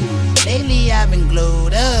 Lately I've been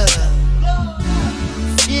glowed up,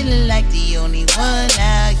 feeling like the only one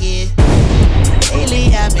out here.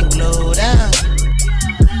 Lately I've been glowed up,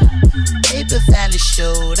 paper finally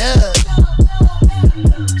showed up.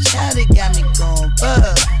 Shawty got me going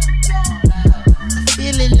bug,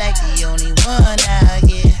 feeling like the only one out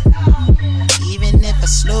here. Even if I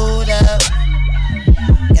slowed up,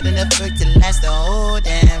 got enough work to last the whole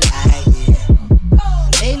damn night.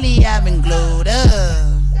 Lately I've been glowed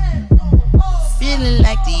up, feeling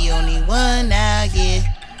like the only one out here.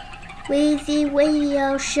 Weezy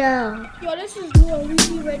Radio Show. Yo, this is Lou on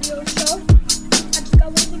Weezy Radio Show. I just got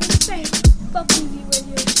one thing to say. Fuck Weezy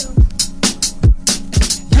Radio Show.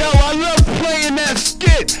 Yo, I love playing that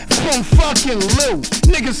skit from fucking Lou.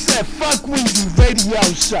 Nigga said fuck Weezy Radio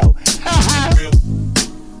Show. Haha.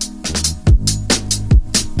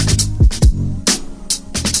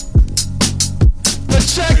 But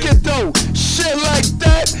check it though, shit like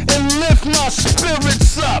that and lift my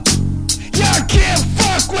spirits up. Y'all can't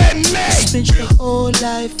fuck with me. Spent your whole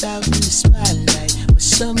life out in the spotlight, but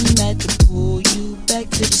something had to pull you back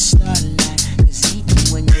to the starlight. Cause even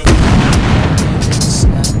when you're in the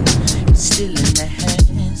sun, it's still in the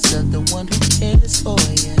hands of the one who cares for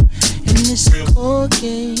you. And this cold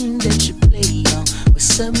game that you play on, but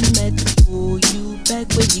something had to pull you back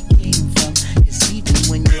where you came from. Cause even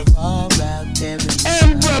when you're all out there in the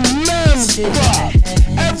sun, remember,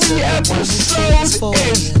 every episode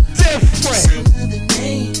is different.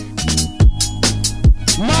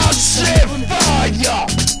 My shit fire,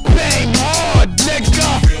 bang hard,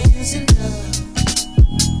 nigga.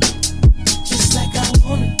 Just like I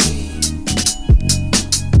wanna be,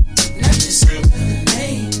 not just another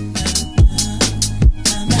name,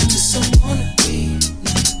 not just I wanna be.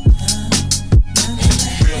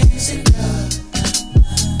 Hands in love,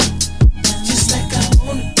 just like I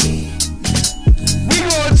wanna be. We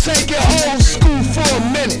gonna take it old school for a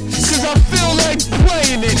minute, cause I feel like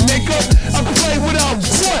playing it, nigga. I play what I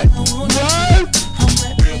want, right?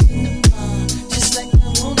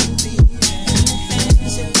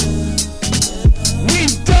 We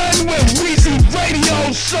done with Weezy Radio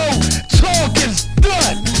Show. Talk is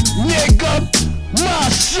done, nigga. My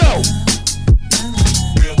show.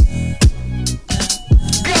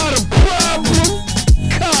 Got a problem?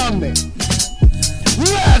 Comment.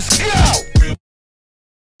 Let's go.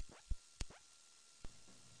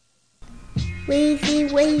 Weezy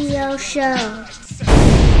Radio Show.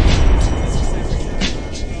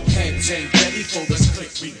 Heads ain't ready for this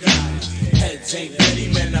click we got. Heads ain't ready,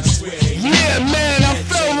 man, I swear. Yeah, man, I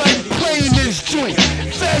felt like playing this joint.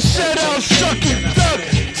 Fat shout out, Shuck and Duck,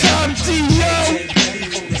 Tom D.O.,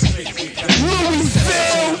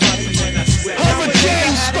 Louisville,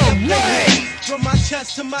 Hurricanes, the way. From my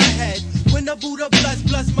chest to my head, when the Buddha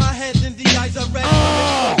bless my head, and the eyes are red.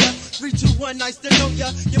 3, 2, 1, nice to know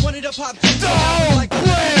ya. You wanted to pop like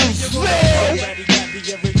Ready, got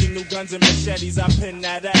the original guns and machetes. I pin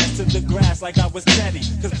that ass to the grass like I was Teddy.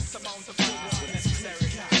 Cause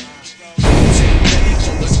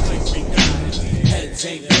heads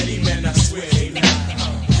ain't ready, man, I swear they not.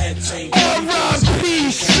 Heads ain't ready.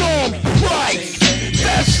 R.I.P. Sean Price.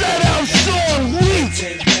 That shout out Sean Reed.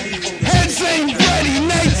 Heads ain't ready,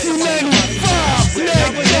 1995,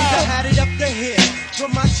 nigga. I had it up to here,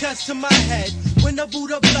 from my chest to my head. When the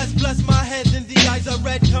Buddha bless my head, and the eyes are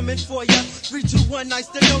red, coming for ya. 3, 2, 1, nice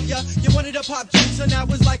to know ya. You wanted to pop juice, and I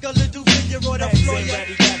was like a little figure on the floor. heads ain't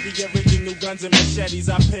ready, got the original guns and machetes.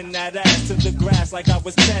 I pin that ass to the grass like I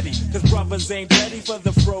was Teddy. Cause brothers ain't ready for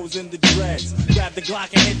the froze and the dreads. Grab the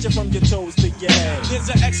Glock and hit you from your toes to your head. There's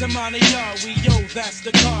an X amount of y'all, that's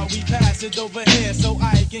the car. We pass it over here so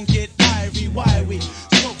I can get irie. Why we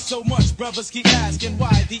smoke so much, brothers keep asking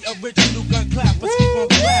why the original gun clappers keep on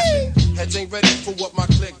clapping. Heads ain't ready for what my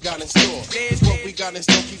clique got in store. Cause what we got in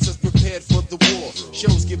store keeps us prepared for the war.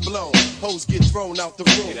 Shows get blown, hoes get thrown out the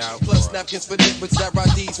room. Plus napkins for liquids that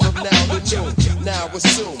IDs from now to noon. Now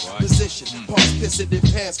assume position, pumps pissing in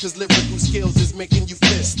pants, cause lyrical skills is making you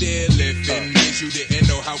fist. Still living, case you didn't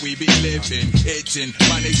know how we be living. Hitting,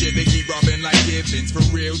 money shit they keep robbing like Gibbons. For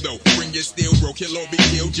real though, bring your steel, bro, kill or be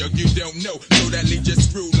killed. Jug you don't know, so that leaves you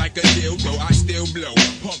screwed like a dildo. I still blow,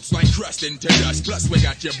 pumps like crust into dust. Plus we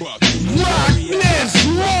got your buck. Rock this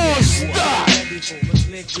monster.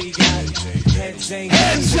 Heads ain't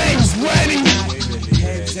ready.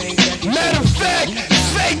 Matter of fact,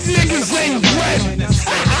 fake niggas ain't ready.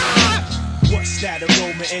 What's that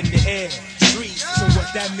aroma in the air? Streets, so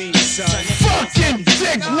what that means, son? Fucking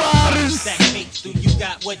dick riders. That makes, do you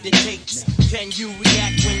got what it takes? Can you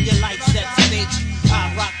react when your life sets stakes?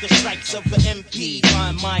 I rock the stripes of the MP,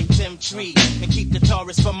 find my Tim tree, and keep the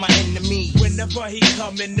Taurus from my enemies. Whenever he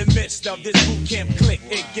come in the midst of this boot camp click,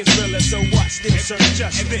 it gets realer, so watch this, sir,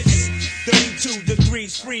 just this. 32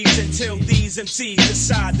 degrees freeze until these MCs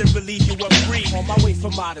decide to relieve you of grief. On my way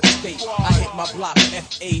from out of state, I hit my block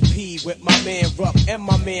FAP with my man Ruck and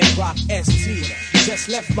my man Rock ST. Just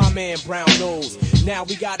left my man Brown Nose. Now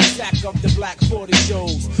we got a sack of the Black 40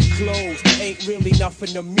 shows. Clothes ain't really nothing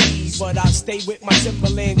to me, but I stay with my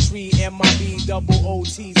Timberland tree and my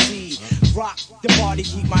BOOTC. Rock the party,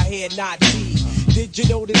 keep my head not tea. Did you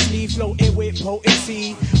notice me floating with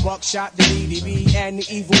potency? Buckshot, the DDB, and the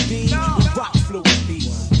Evil D. Rock fluently.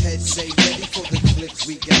 Heads say ready for the clicks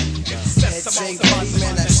we got. Heads say ready,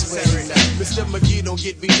 man, I swear it. Mr. McGee, don't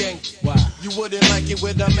get me yanked. Why? You wouldn't like it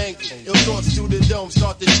when I'm angry. Your thoughts through the dome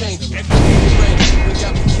start to change. We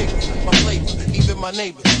got me kicked, my flavor, even my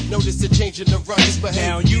neighbors. Notice the change in the ruckus behavior.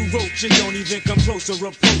 Now you roach and don't even come close or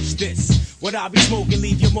approach this. What I be smoking,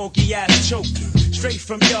 leave your monkey ass choking. Straight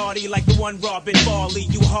from Yardie like the one Robin Farley.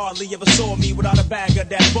 You hardly ever saw me without a bag of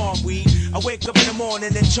that bomb weed. I wake up in the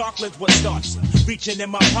morning and chocolate's what starts it. Reaching in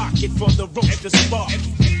my pocket for the roach to spark.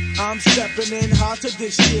 I'm stepping in hot to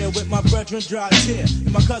this year with my brethren dry tear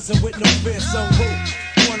and my cousin with no fear. So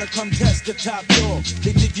who wanna come test the top dog?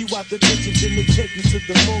 They dig you out the ditches and they take you to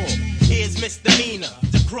the morgue. Here's Misdemeanor,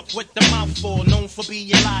 the crook with the mouthful, known for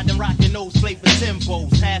being loud and rocking those flavor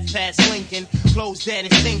tempos. Half past Lincoln, closed dead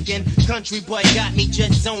and thinking. Country boy got me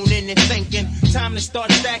just zoning and thinking. Time to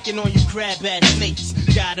start stacking on you crab ass snakes.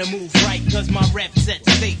 Gotta move right, cause my rep's at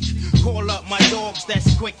stake. Call up my dogs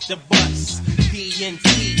that's quick to bust.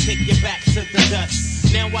 PNT, take you back to the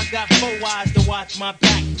dust. Now I got 4 eyes to watch my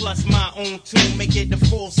back, plus my own tune, make it the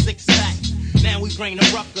full 6-pack. Now we bring the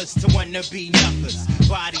ruckers to wanna be knuckers.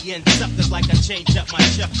 Body and suckers like I change up my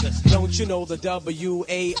chuckers. Don't you know the WAR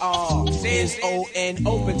is ON,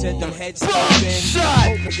 open to them heads open.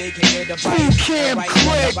 Hoping they can hear the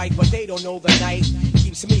bite, but they don't know the night.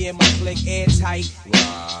 Keeps me and my clique airtight.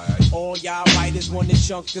 All y'all writers wanna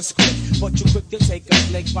chunk the script, but you quick to take a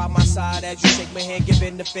flick by my side as you shake my hand,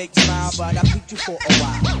 giving the fake smile. But I peeped you for a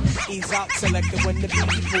while. Ease out, selected when the beat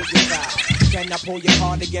pull your foul. Can I pull your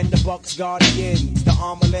card again? The Bucks Guardians, the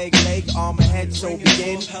armor leg, armor head. So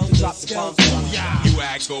begin to drop the bombs. You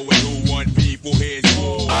ask for it, who want people, here's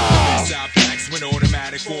more. Side packs with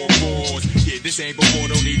automatic 4-4s. Yeah, this ain't before,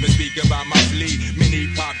 don't even speak about my fleet. Mini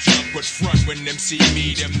pop jump, but front when them see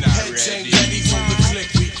me, them not Heads ready. ain't ready for the click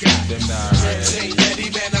we got. Them not Heads ain't ready,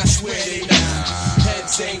 man, I swear they not.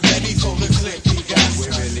 Heads ain't ready for the click we got.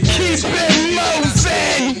 Keep it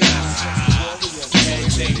moving.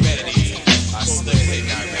 Heads ain't ready. I swear they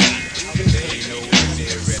not ready. They ain't nowhere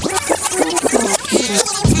near ready.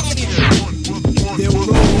 There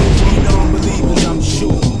will always be non-believers, I'm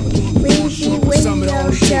sure. Some of the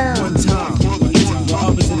only take one time, while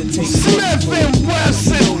others in the take Smith and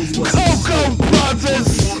Wesson, Coco Brothers.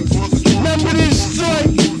 Remember this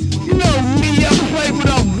joint? You know me, I play with a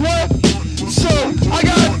what? So I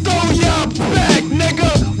gotta throw y'all back, nigga,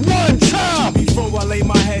 one time. Before I lay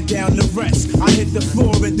my head down to rest, I hit the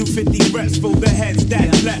floor and do 50 reps for the heads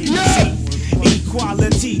that left. Yeah.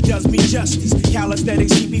 Equality does me justice.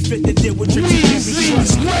 Calisthenics keep me fit to deal with tricks and every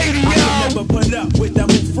trust. I can never put up with them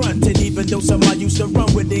in front, and even though some I used to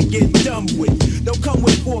run with and get done with. Don't come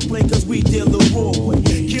with foreplay cause we deal the raw with.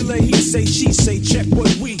 Killer he say, she say, check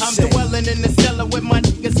what we say. I'm dwelling in the cellar with my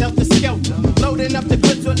niggas helter skelter. Loading up the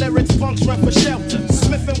clips with lyrics, punks run for shelter.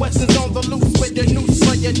 Smith and Wesson's on the loose with the noose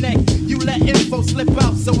for your neck. You let info slip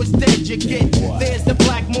out so it's dead you get. There's the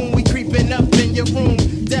black moon, we creeping up in your room.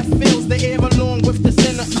 Death fills the air along with the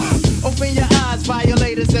sinner. Open your eyes,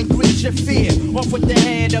 violators, and greet your fear. Off with the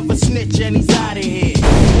head of a snitch and he's out of here.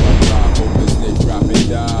 One rhyme over snitch, drop it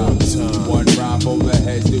down. One rhyme over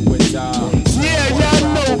heads, do it down. Yeah,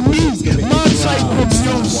 y'all know me, my type of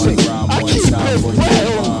music. I keep it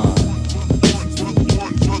real.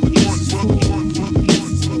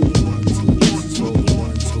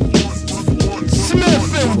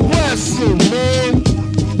 Smith and Wesson, man.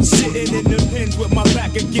 Sitting in the pens with my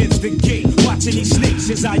back against the gate. Watching these snakes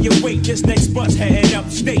as I await this next bus heading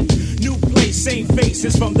upstate. New place, same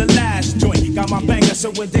faces from the last joint. Got my banger,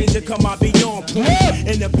 so when danger come, I be on point.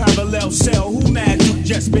 In the parallel cell, who mad you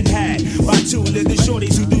just been had? By two little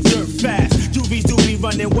shorties who do dirt fast. Doobies do be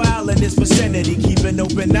running wild in this vicinity. Keep an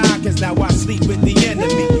open eye, cause now I sleep with the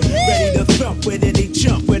enemy. Ready to thump with any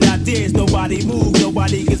jump with ideas. Nobody move,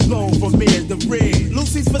 nobody gets blown from me as the red.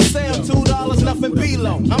 Lucy's for sale, $2, nothing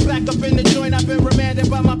below. I'm back up in the joint, I've been remanded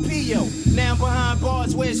by my PO. Now behind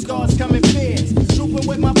bars where scars come in pairs. Trooping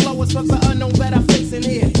with my blowers, fuck the unknown that I face in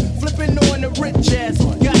here. Flipping on the rich ass,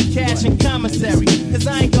 got cash detention commissary. Cause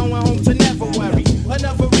I ain't going home to never worry.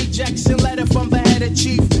 Another rejection letter from the head of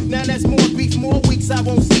chief. Now that's more beef, more weeks I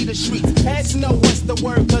won't see the streets. Heads know what's the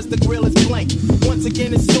word, cause the grill is blank. Once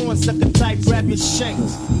again it's on, sucker type, grab your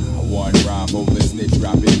shanks. One rhyme for the snitch,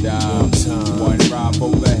 drop it down. One rhyme for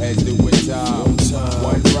the heads doing time.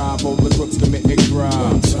 One rhyme for the crooks committing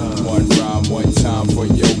crime. One rhyme, one time for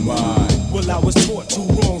your mind. Well, I was taught two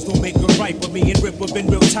wrongs don't make a right, but me and Rip have been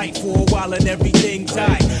real tight for a while and everything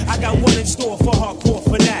died. I got one in store for hardcore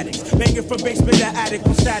fanatics. Banging from basement to attic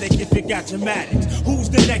with static if you got your Maddox. Who's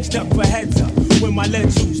the next up for heads up? When my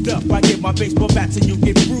legs used up, I get my baseball bat till you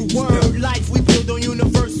get bruised. Word life, we build on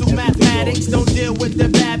universal mathematics. Don't deal with the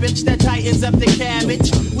babbage that tightens up the cabbage.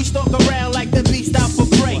 We stalk around like the beast out for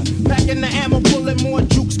prey. Packing the ammo, pulling more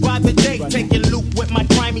jukes by the day. Taking loot with my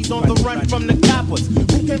crimies on the run from the coppers.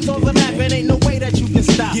 Who controls the map? It ain't no way that you can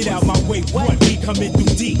stop. Get out my way, what? We coming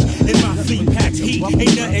through deep. In my fleet packs heat.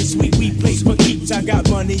 Ain't nothing sweet, we place for keeps. I got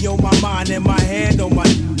money on my mind and my hand on my.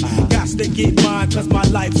 Gots to get mine, cause my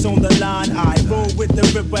life's on the line. I roll with the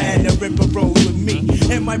Ripper and the Ripper rolls with me.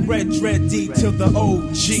 And my bread dread deep till the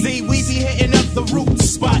OG. See, we be hitting up the root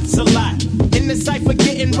spots a lot. In the cypher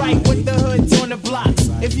getting right with the hoods on the blocks.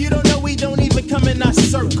 If you don't know, we don't even come in our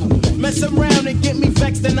circle. Mess around and get me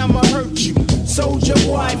vexed and I'ma hurt you. Soldier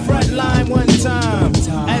boy, front line one time.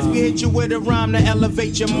 As we hit you with a rhyme to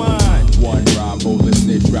elevate your mind. One rhyme for the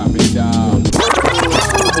snitch, drop it down.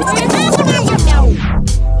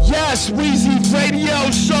 Yes, Weezy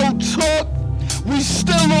Radio Show Talk. We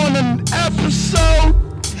still on an episode.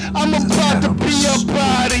 I'm about to be up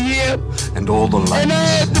out of here. And all the lights. And I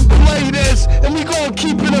had to play this, and we gonna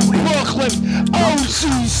keep it in Brooklyn.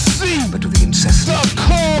 OGC. But to the incessant. The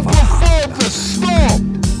calm before the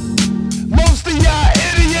storm. Most of y'all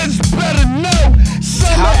idiots better know.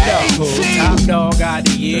 Summer 18. Top dog of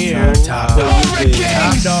the year. Top dog of the year.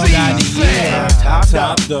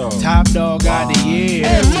 Top dog of the year.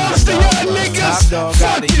 And most of y'all niggas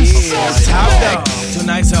fucking sus. Top dog.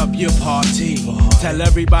 Tonight's up your party. Tell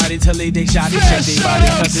everybody till they shot each other body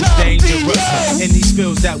cause it's dangerous. In these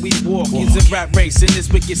fields that we walk, it's a rap race in this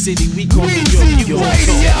wicked city we call New York.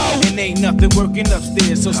 And ain't nothing working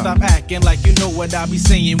upstairs, so stop acting like you know what I be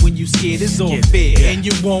saying when you scared. It's all fair, and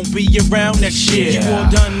you won't be around next year. You all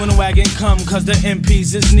done when the wagon come cause the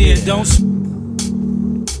MPs is near. Don't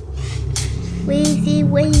Weezy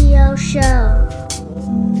Radio Show.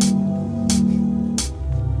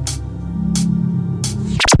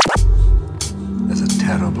 There's a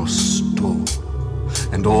terrible storm,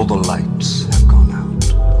 and all the lights have gone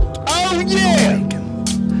out. Oh yeah!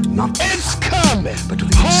 Awaken, not it's coming! But to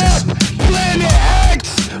the incessant. Planet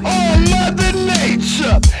X on Mother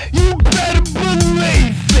Nature! You better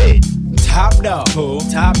believe it! Top dog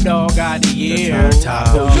of the year. Top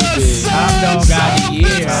dog of the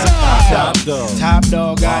year. Top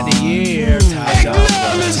dog of the year.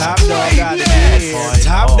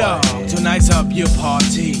 Top dog. Tonight's up your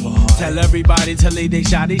party. Tell everybody till they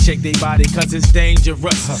shake they body cause it's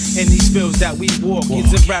dangerous. In these fields that we walk,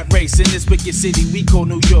 it's a rap race in this wicked city we call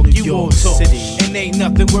New York. You all talk. And ain't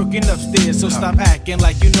nothing working upstairs, so stop acting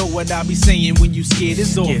like you know what I be saying when you scared.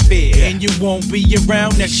 It's all fair, and you won't be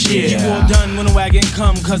around next year. You all done when the wagon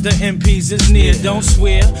come cause the MPs is near. Don't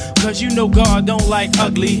swear, cause you know God don't like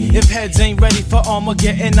ugly. If heads ain't ready for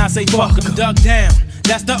Armageddon, I say fuck 'em, duck down.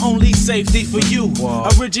 That's the only safety for you.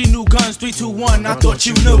 Original guns 321, I thought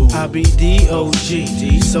you knew. I be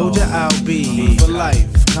D.O.G. Soldier I'll be for life.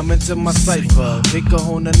 Coming to my cipher, pick a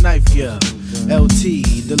on the knife, yeah. LT,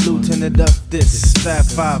 the lieutenant of this. Fat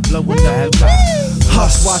 5 blowing the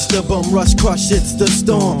Hush, watch the bum rush, crush, it's the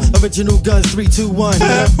storm. Original guns 321.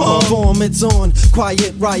 Form, it's on.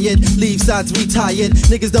 Quiet riot, leave sides retired.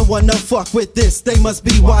 Niggas don't wanna fuck with this, they must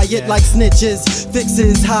be wired like snitches.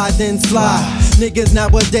 Fixes, hide and slide. Niggas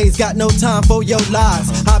nowadays got no time for your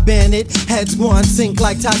lies. I ban it, heads go on sink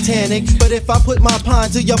like Titanic. But if I put my pine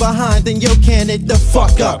to your behind, then you can it the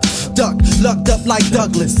fuck up. Duck, lucked up like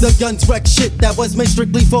Douglas. The guns wreck shit that was made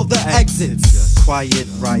strictly for the exits. Quiet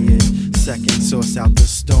riot, second source out the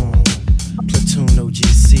storm. Platoon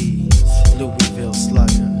OGCs, Louisville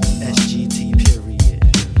Slugger, SGT period.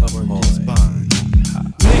 Word is bond.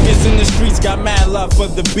 Niggas in the streets got mad love for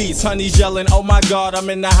the beats. Honey's yelling, oh my God, I'm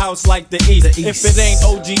in the house like the East. If it ain't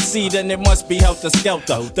OGC, then it must be Helter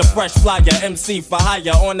Skelter. The fresh flyer, MC for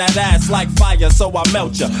hire, on that ass like fire, so I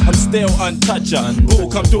melt ya. I'm still untoucher. Who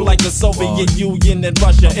come through like the Soviet Union and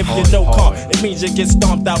Russia? If you know car, it means you get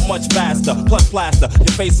stomped out much faster. Plus plaster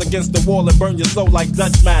your face against the wall and burn your soul like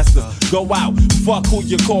Dutch masters. Go out, fuck who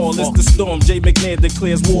you call. It's the storm. J. McNair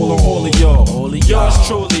declares war on all of y'all. Yours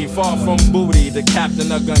truly, far from booty, the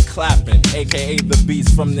captain of gun clapping, aka the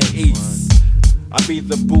beast from the east. I be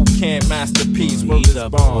the boot camp masterpiece, word is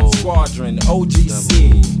bomb, squadron,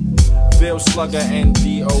 OGC, Bill Slugger and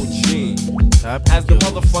DOG. As the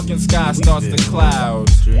motherfucking sky starts to cloud,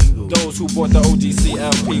 those who bought the OGC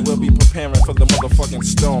LP will be preparing for the motherfucking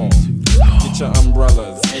storm. Get your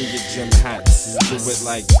umbrellas and your gym hats. Do it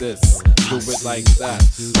like this, do it like that.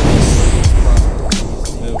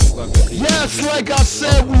 Yes, like I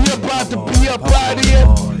said, we about to be up out of here.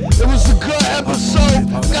 It was a good episode.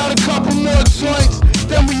 Got a couple more joints,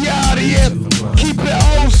 then we out of here. Keep it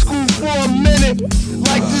old school for a minute,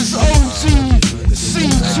 like this OGC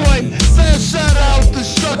joint. Then shout out to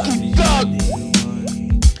Shucky Duck,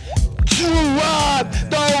 Drew Rod,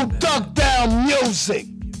 the old Duck Down music.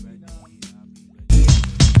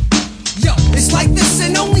 Yo, it's like this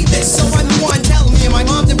and only this, so I'm the one telling me and my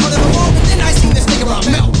mom's in front of the wall, but then I seen this nigga around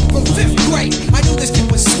melt. From 5th grade, I knew this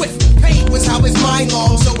kid was swift. Pain was how his mind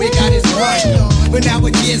long, so we got his grind on. But now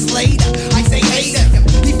years later, I say hey to him.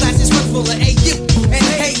 He flashes one full of AU, and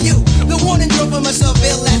hey you. The warning drove him a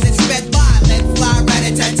Seville as it sped by. Let fly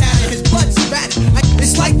rat-a-tat-tat, and his blood spat.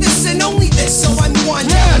 It's like this and only this, so I'm the one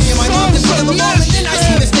telling me and my mom's in front of the wall, but then I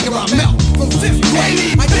seen this nigga around melt. From 5th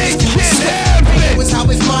grade, I knew this kid was swift. Pain was how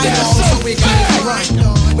his mind long, so we got his grind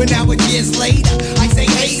on. But now years later, I say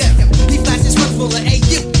hey to him. He flashes one full of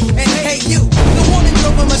AU, and hey you. The warning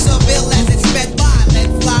drove him a Seville as it sped by. Let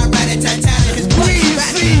fly rat-a-tat-tat, and his blood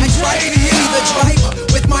spat. I tried to see the driver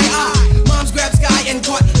with my eye. Mom's grabbed Sky and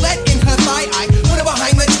caught lead in her thigh. I put her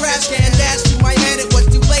behind the trash can, dashed to my head. It was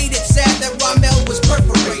too late. It's sad that Rommel was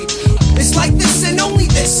perforated. It's like this and only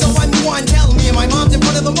this, so I'm the one telling me and my mom's in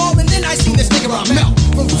front of the mall, and then I seen this nigga Rommel.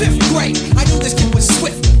 From 5th grade, I knew this kid was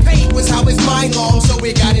swift. Pain was how his mind long, so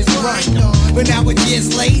we got his grind on. But now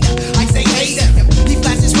years later, I say hey to him. He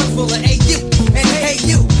flashes one full of AU, and hey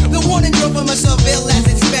you. The warning drove him a Seville as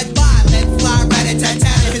it sped by. Let fly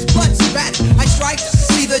rat-a-tat-tat, and his blood spat. I tried to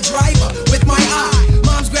see the driver with my eye.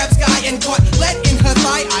 Mom's grabbed Sky and caught lead in her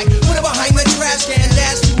thigh. I put her behind the trash can,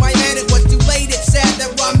 dashed to my head. It was too late. It's sad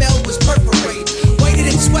that Rommel was perforated.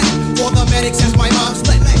 Waited and sweat for the medics as my mom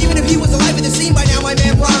slept. Even if he was alive at the scene by now, my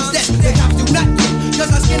man Rom's dead. The cops do not get,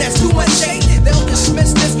 cause our skin has too much shade. They'll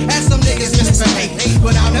dismiss this as some niggas misbehave.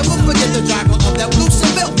 But I'll never forget the driver of that blue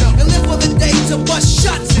Seville, and live for the day to bust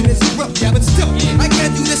shots in his grill. Yeah, but still, I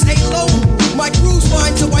can't do this alone. My crew's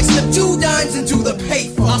fine, so I slip 2 dimes into the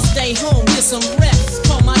payphone. I'll stay home, get some rest.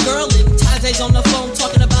 Call my girl and Taze's on the phone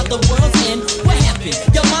talking about the world's end. What happened?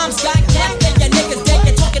 Your mom's got capped and your niggas dead.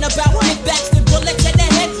 You're talking about big backs and bullets in the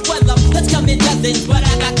head. Well, let's come in dozens, but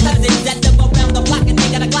I got cousins that live around the block and they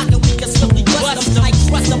got a Glock and we can swiftly bust them. I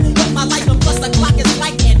trust them, but my life and plus the clock is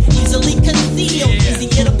like and easily concealed.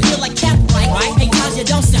 Easier to peel like cat right. Hey, cause you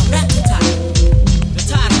don't sound rap tired.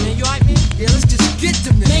 Tired, man, you alright, man? Yeah, let's just get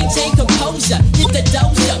to me. Maintain composure, get the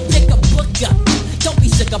doja, pick a book up. Don't be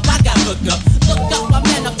shook up, I got hook up. Look up my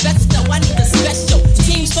manifesto, I need a special.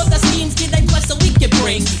 Teams for the schemes, get a plus so we can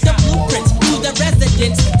bring the blueprints to the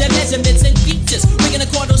residents, the measurements and features. Bringing the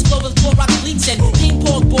quarters, clovers, Clorox bleach and ping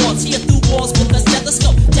pong balls. Here through walls with a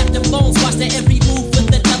stethoscope. Tap the phones, watch their every move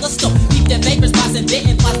with the telescope. Keep their vapors, boss and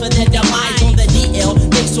bitten, plots for their demise. On the DL,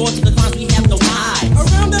 make sure to the clowns we have no ties.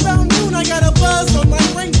 Around about noon, I got a buzz on my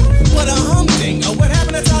ring. What a humding. What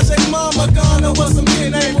happened to Tajay's mama? Gone or was some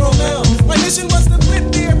kid named Romel. My mission was to flip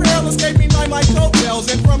the apparel, escaping by my coattails.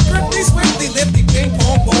 And from thrifty, swiftly, lifty ping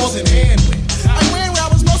pong balls in hand with. I ran where I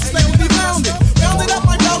was most expected to be founded. Rounded up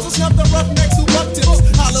my dogs and snuffed the roughnecks who buck tips.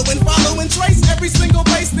 Hollowing, following, trace every single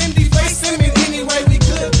place, then deface him in any way we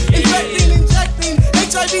could. Infecting, injecting,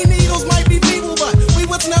 HIV needles might be feeble, but we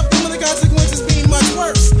would snuff them with the consequences being much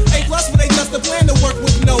worse. A plus with a just a plan to work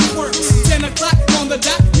with no quirks. 10 o'clock on the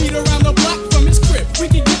dot, meet around the block from his crib. We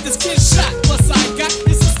can get this kid shot. Plus I got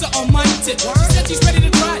his sister on my tip. She said she's ready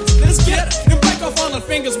to try it. Let's get her and break off all her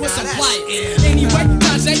fingers with some pliers. Anyway,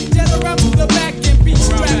 Tajay, jet around to the back and beat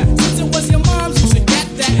strap. Since it was your mom's, you should get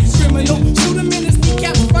that. Criminal, shoot him in his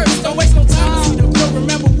kneecaps first. Don't waste no time to see the bill.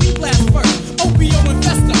 Remember, we blast first. Opio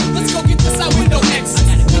investor, let's go get this out window exit.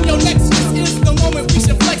 In your next, this is the moment we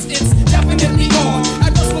should flex. It's definitely on. I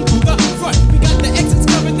bust one through the front. We got the exits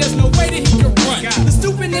covered. There's no way that he can run. The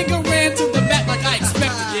stupid nigga ran to the back like I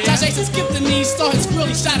expected. Tajay skipped the knees, saw his grill,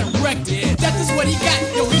 he shot and wrecked it. That is what he got.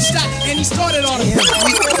 Yo, he shot and he started on him.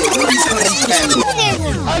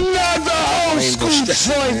 Another old school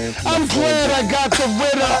joint. I'm glad I got the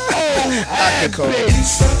rid of old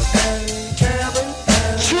habits.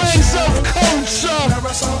 Trends of culture.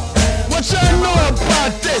 What y'all know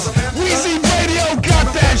about this? Weezy Radio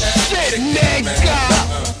got that shit,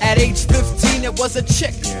 nigga. At age 15, it was a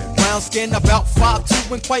chick. Brown skin, about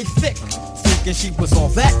 5'2" and quite thick. Freaking she was all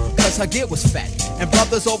that, cause her gear was fat. And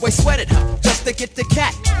brothers always sweated her, just to get the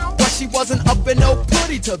cat. But she wasn't up in no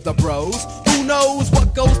putty to the bros. Who knows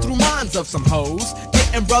what goes through minds of some hoes?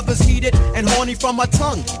 Getting brothers heated and horny from her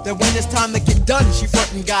tongue. Then when it's time to get done, she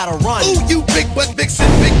frontin' gotta run. Ooh, you big butt vixen,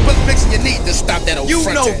 you need to stop that old You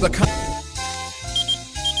frontin'. know the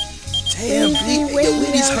Damn, B,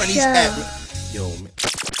 where these honeys at? Yo, man.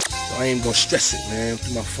 So I ain't gonna stress it, man.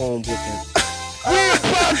 Through my phone book and We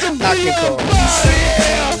about to I be can a call.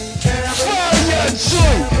 fire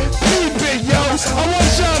joint. Keep it, yo. I want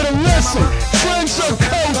y'all to listen. Trends of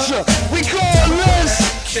culture. We call this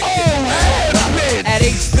habit. At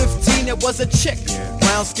age 15, it was a chick.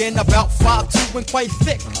 Brown skin, about 5'2" and quite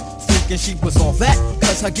thick. Freaking she was all that,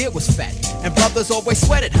 cause her gear was fat. And brothers always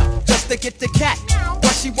sweated her, just to get the cat.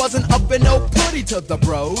 But she wasn't up in no putty to the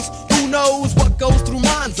bros. Who knows what goes through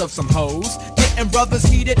minds of some hoes? Getting brothers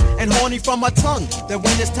heated and horny from her tongue. Then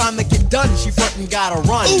when it's time to get done, she frontin' gotta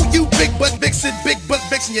run. Ooh, you big butt vixen,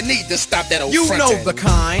 you need to stop that old You frontin'. know the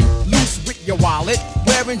kind, loose with your wallet.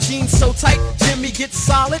 Wearing jeans so tight, Jimmy gets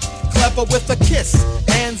solid. Clever with a kiss,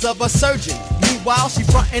 hands of a surgeon. Meanwhile, she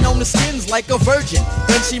frontin' on the skins like a virgin.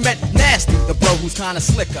 Then she met Nasty, the bro who's kinda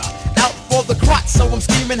slicker. Out for the crotch, so I'm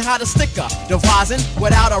scheming how to stick her. Devising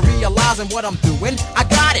without her realizing what I'm doing. I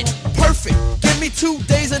got it, perfect. Give me 2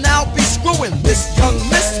 days and I'll be screwing this young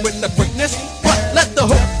miss with the quickness. But let the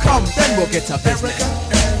hook come, then we'll get to business.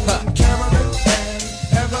 Huh.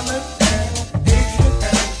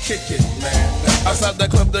 Kick it, man. Outside the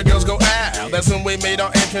club, the girls go out. That's when we made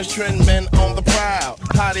our entrance, trend men on the prowl.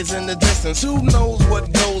 Hotties in the distance, who knows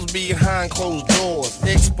what goes behind closed doors?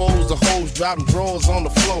 Expose the hoes, dropping drawers on the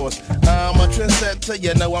floors. I'm a trendsetter,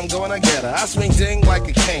 you know I'm gonna get her. I swing ding like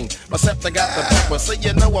a king. My scepter got the pepper, so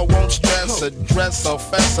you know I won't stress or dress or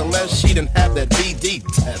fess unless she didn't have that BD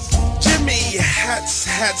test. Jimmy,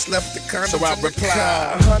 hats left the car, so I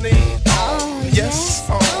reply, honey, yes,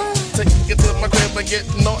 take it to my crib and get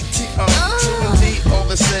naughty, all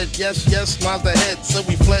they said, yes, nods the head. So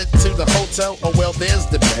we fled to the hotel, oh well, there's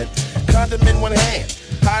the bed. Condom in one hand,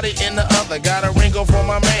 hottie in the other. Got a ring for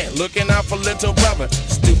my man, looking out for little brother.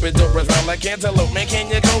 Stupid dope round like cantaloupe, man, can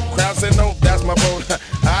you go? Crowd said no, that's my bro.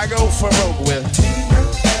 I go for rogue with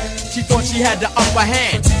She thought she had the upper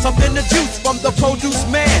hand, something to juice from the produce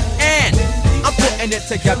man. And I'm putting it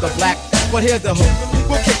together black, but here's the hook,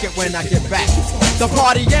 we'll kick it when I get back. The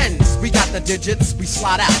party ends, we got the digits, we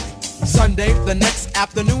slide out. Sunday, the next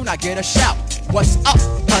afternoon, I get a shout. What's up?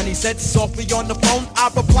 Honey said softly on the phone. I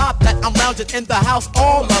replied that I'm lounging in the house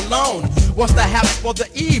all alone. What's the haps for the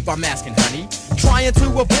eve? I'm asking, honey. Trying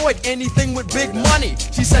to avoid anything with big money.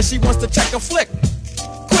 She says she wants to check a flick.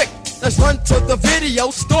 Quick, let's run to the video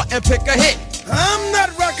store and pick a hit. I'm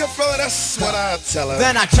not Rockefeller, that's what I tell her.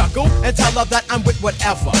 Then I chuckle and tell her that I'm with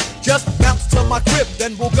whatever. Just bounce to my crib,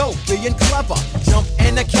 then we'll go being clever. Jump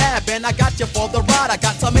in a cab and I got you for the ride. I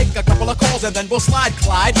got to make a couple of calls and then we'll slide,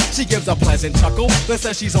 Clyde. She gives a pleasant chuckle, then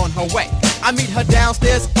says she's on her way. I meet her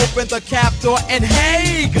downstairs, open the cab door, and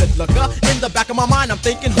hey, good looker. In the back of my mind, I'm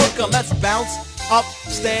thinking hooker, let's bounce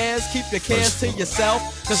upstairs. Keep your cares to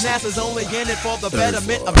yourself, cause NASA's only in it for the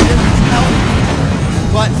betterment of business health.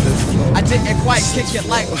 But I didn't quite kick it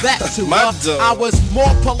like that to her. I was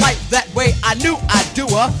more polite that way, I knew I'd do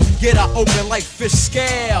her. Get her open like fish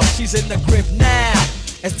scale. She's in the crib now.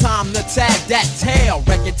 It's time to tag that tail.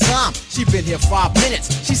 Record time, she been here 5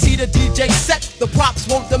 minutes. She see the DJ set, the props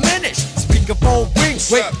won't diminish. Speakerphone rings,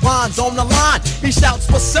 great Ron's on the line. He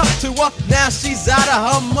shouts what's up to her, now she's out of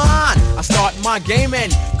her mind. I start my game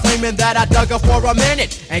in, claiming that I dug her for a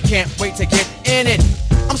minute and can't wait to get in it.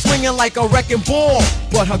 I'm swinging like a wrecking ball,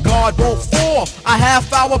 but her guard won't fall. A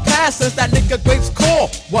half hour passed since that nigga Grapes call.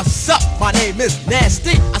 What's up? My name is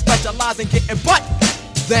Nasty. I specialize in getting butt.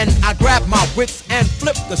 Then I grabbed my wits and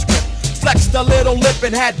flipped the script. Flexed a little lip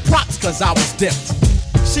and had props cause I was dipped.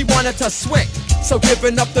 She wanted to swing, so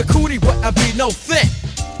giving up the cootie wouldn't be no thing.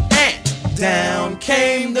 And down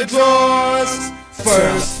came the drawers.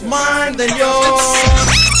 First mine, then yours.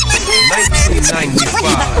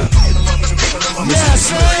 1995. Mr.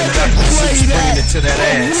 Smith and Dr. Seuss bringing it to that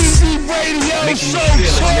ass. Making you feel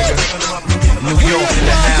it, nigga. New York in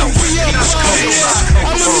the house. East Coast.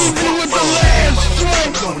 I'ma leave you with the last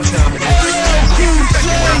drink.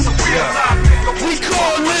 We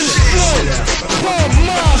call this shit Pump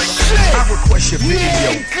My Shit. I request your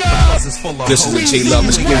video. The buzzers full of This is a J-Love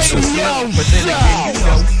exclusive. But then again, you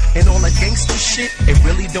know, and all that gangster shit, it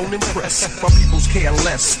really don't impress. My people's care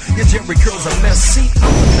less. Your Jerry curls a mess. See,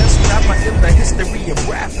 I'm the best rapper in the history of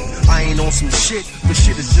rap. I ain't on some shit, the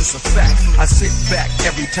shit is just a fact. I sit back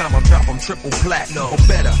every time I drop, I'm triple platinum. Or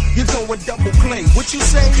better, you're going double play. What you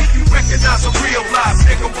say? If you recognize a real live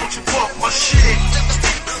nigga, won't you bump my shit?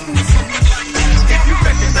 If you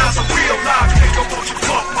recognize a real live nigga, won't you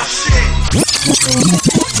bump my shit?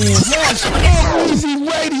 That's Easy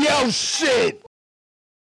Radio shit.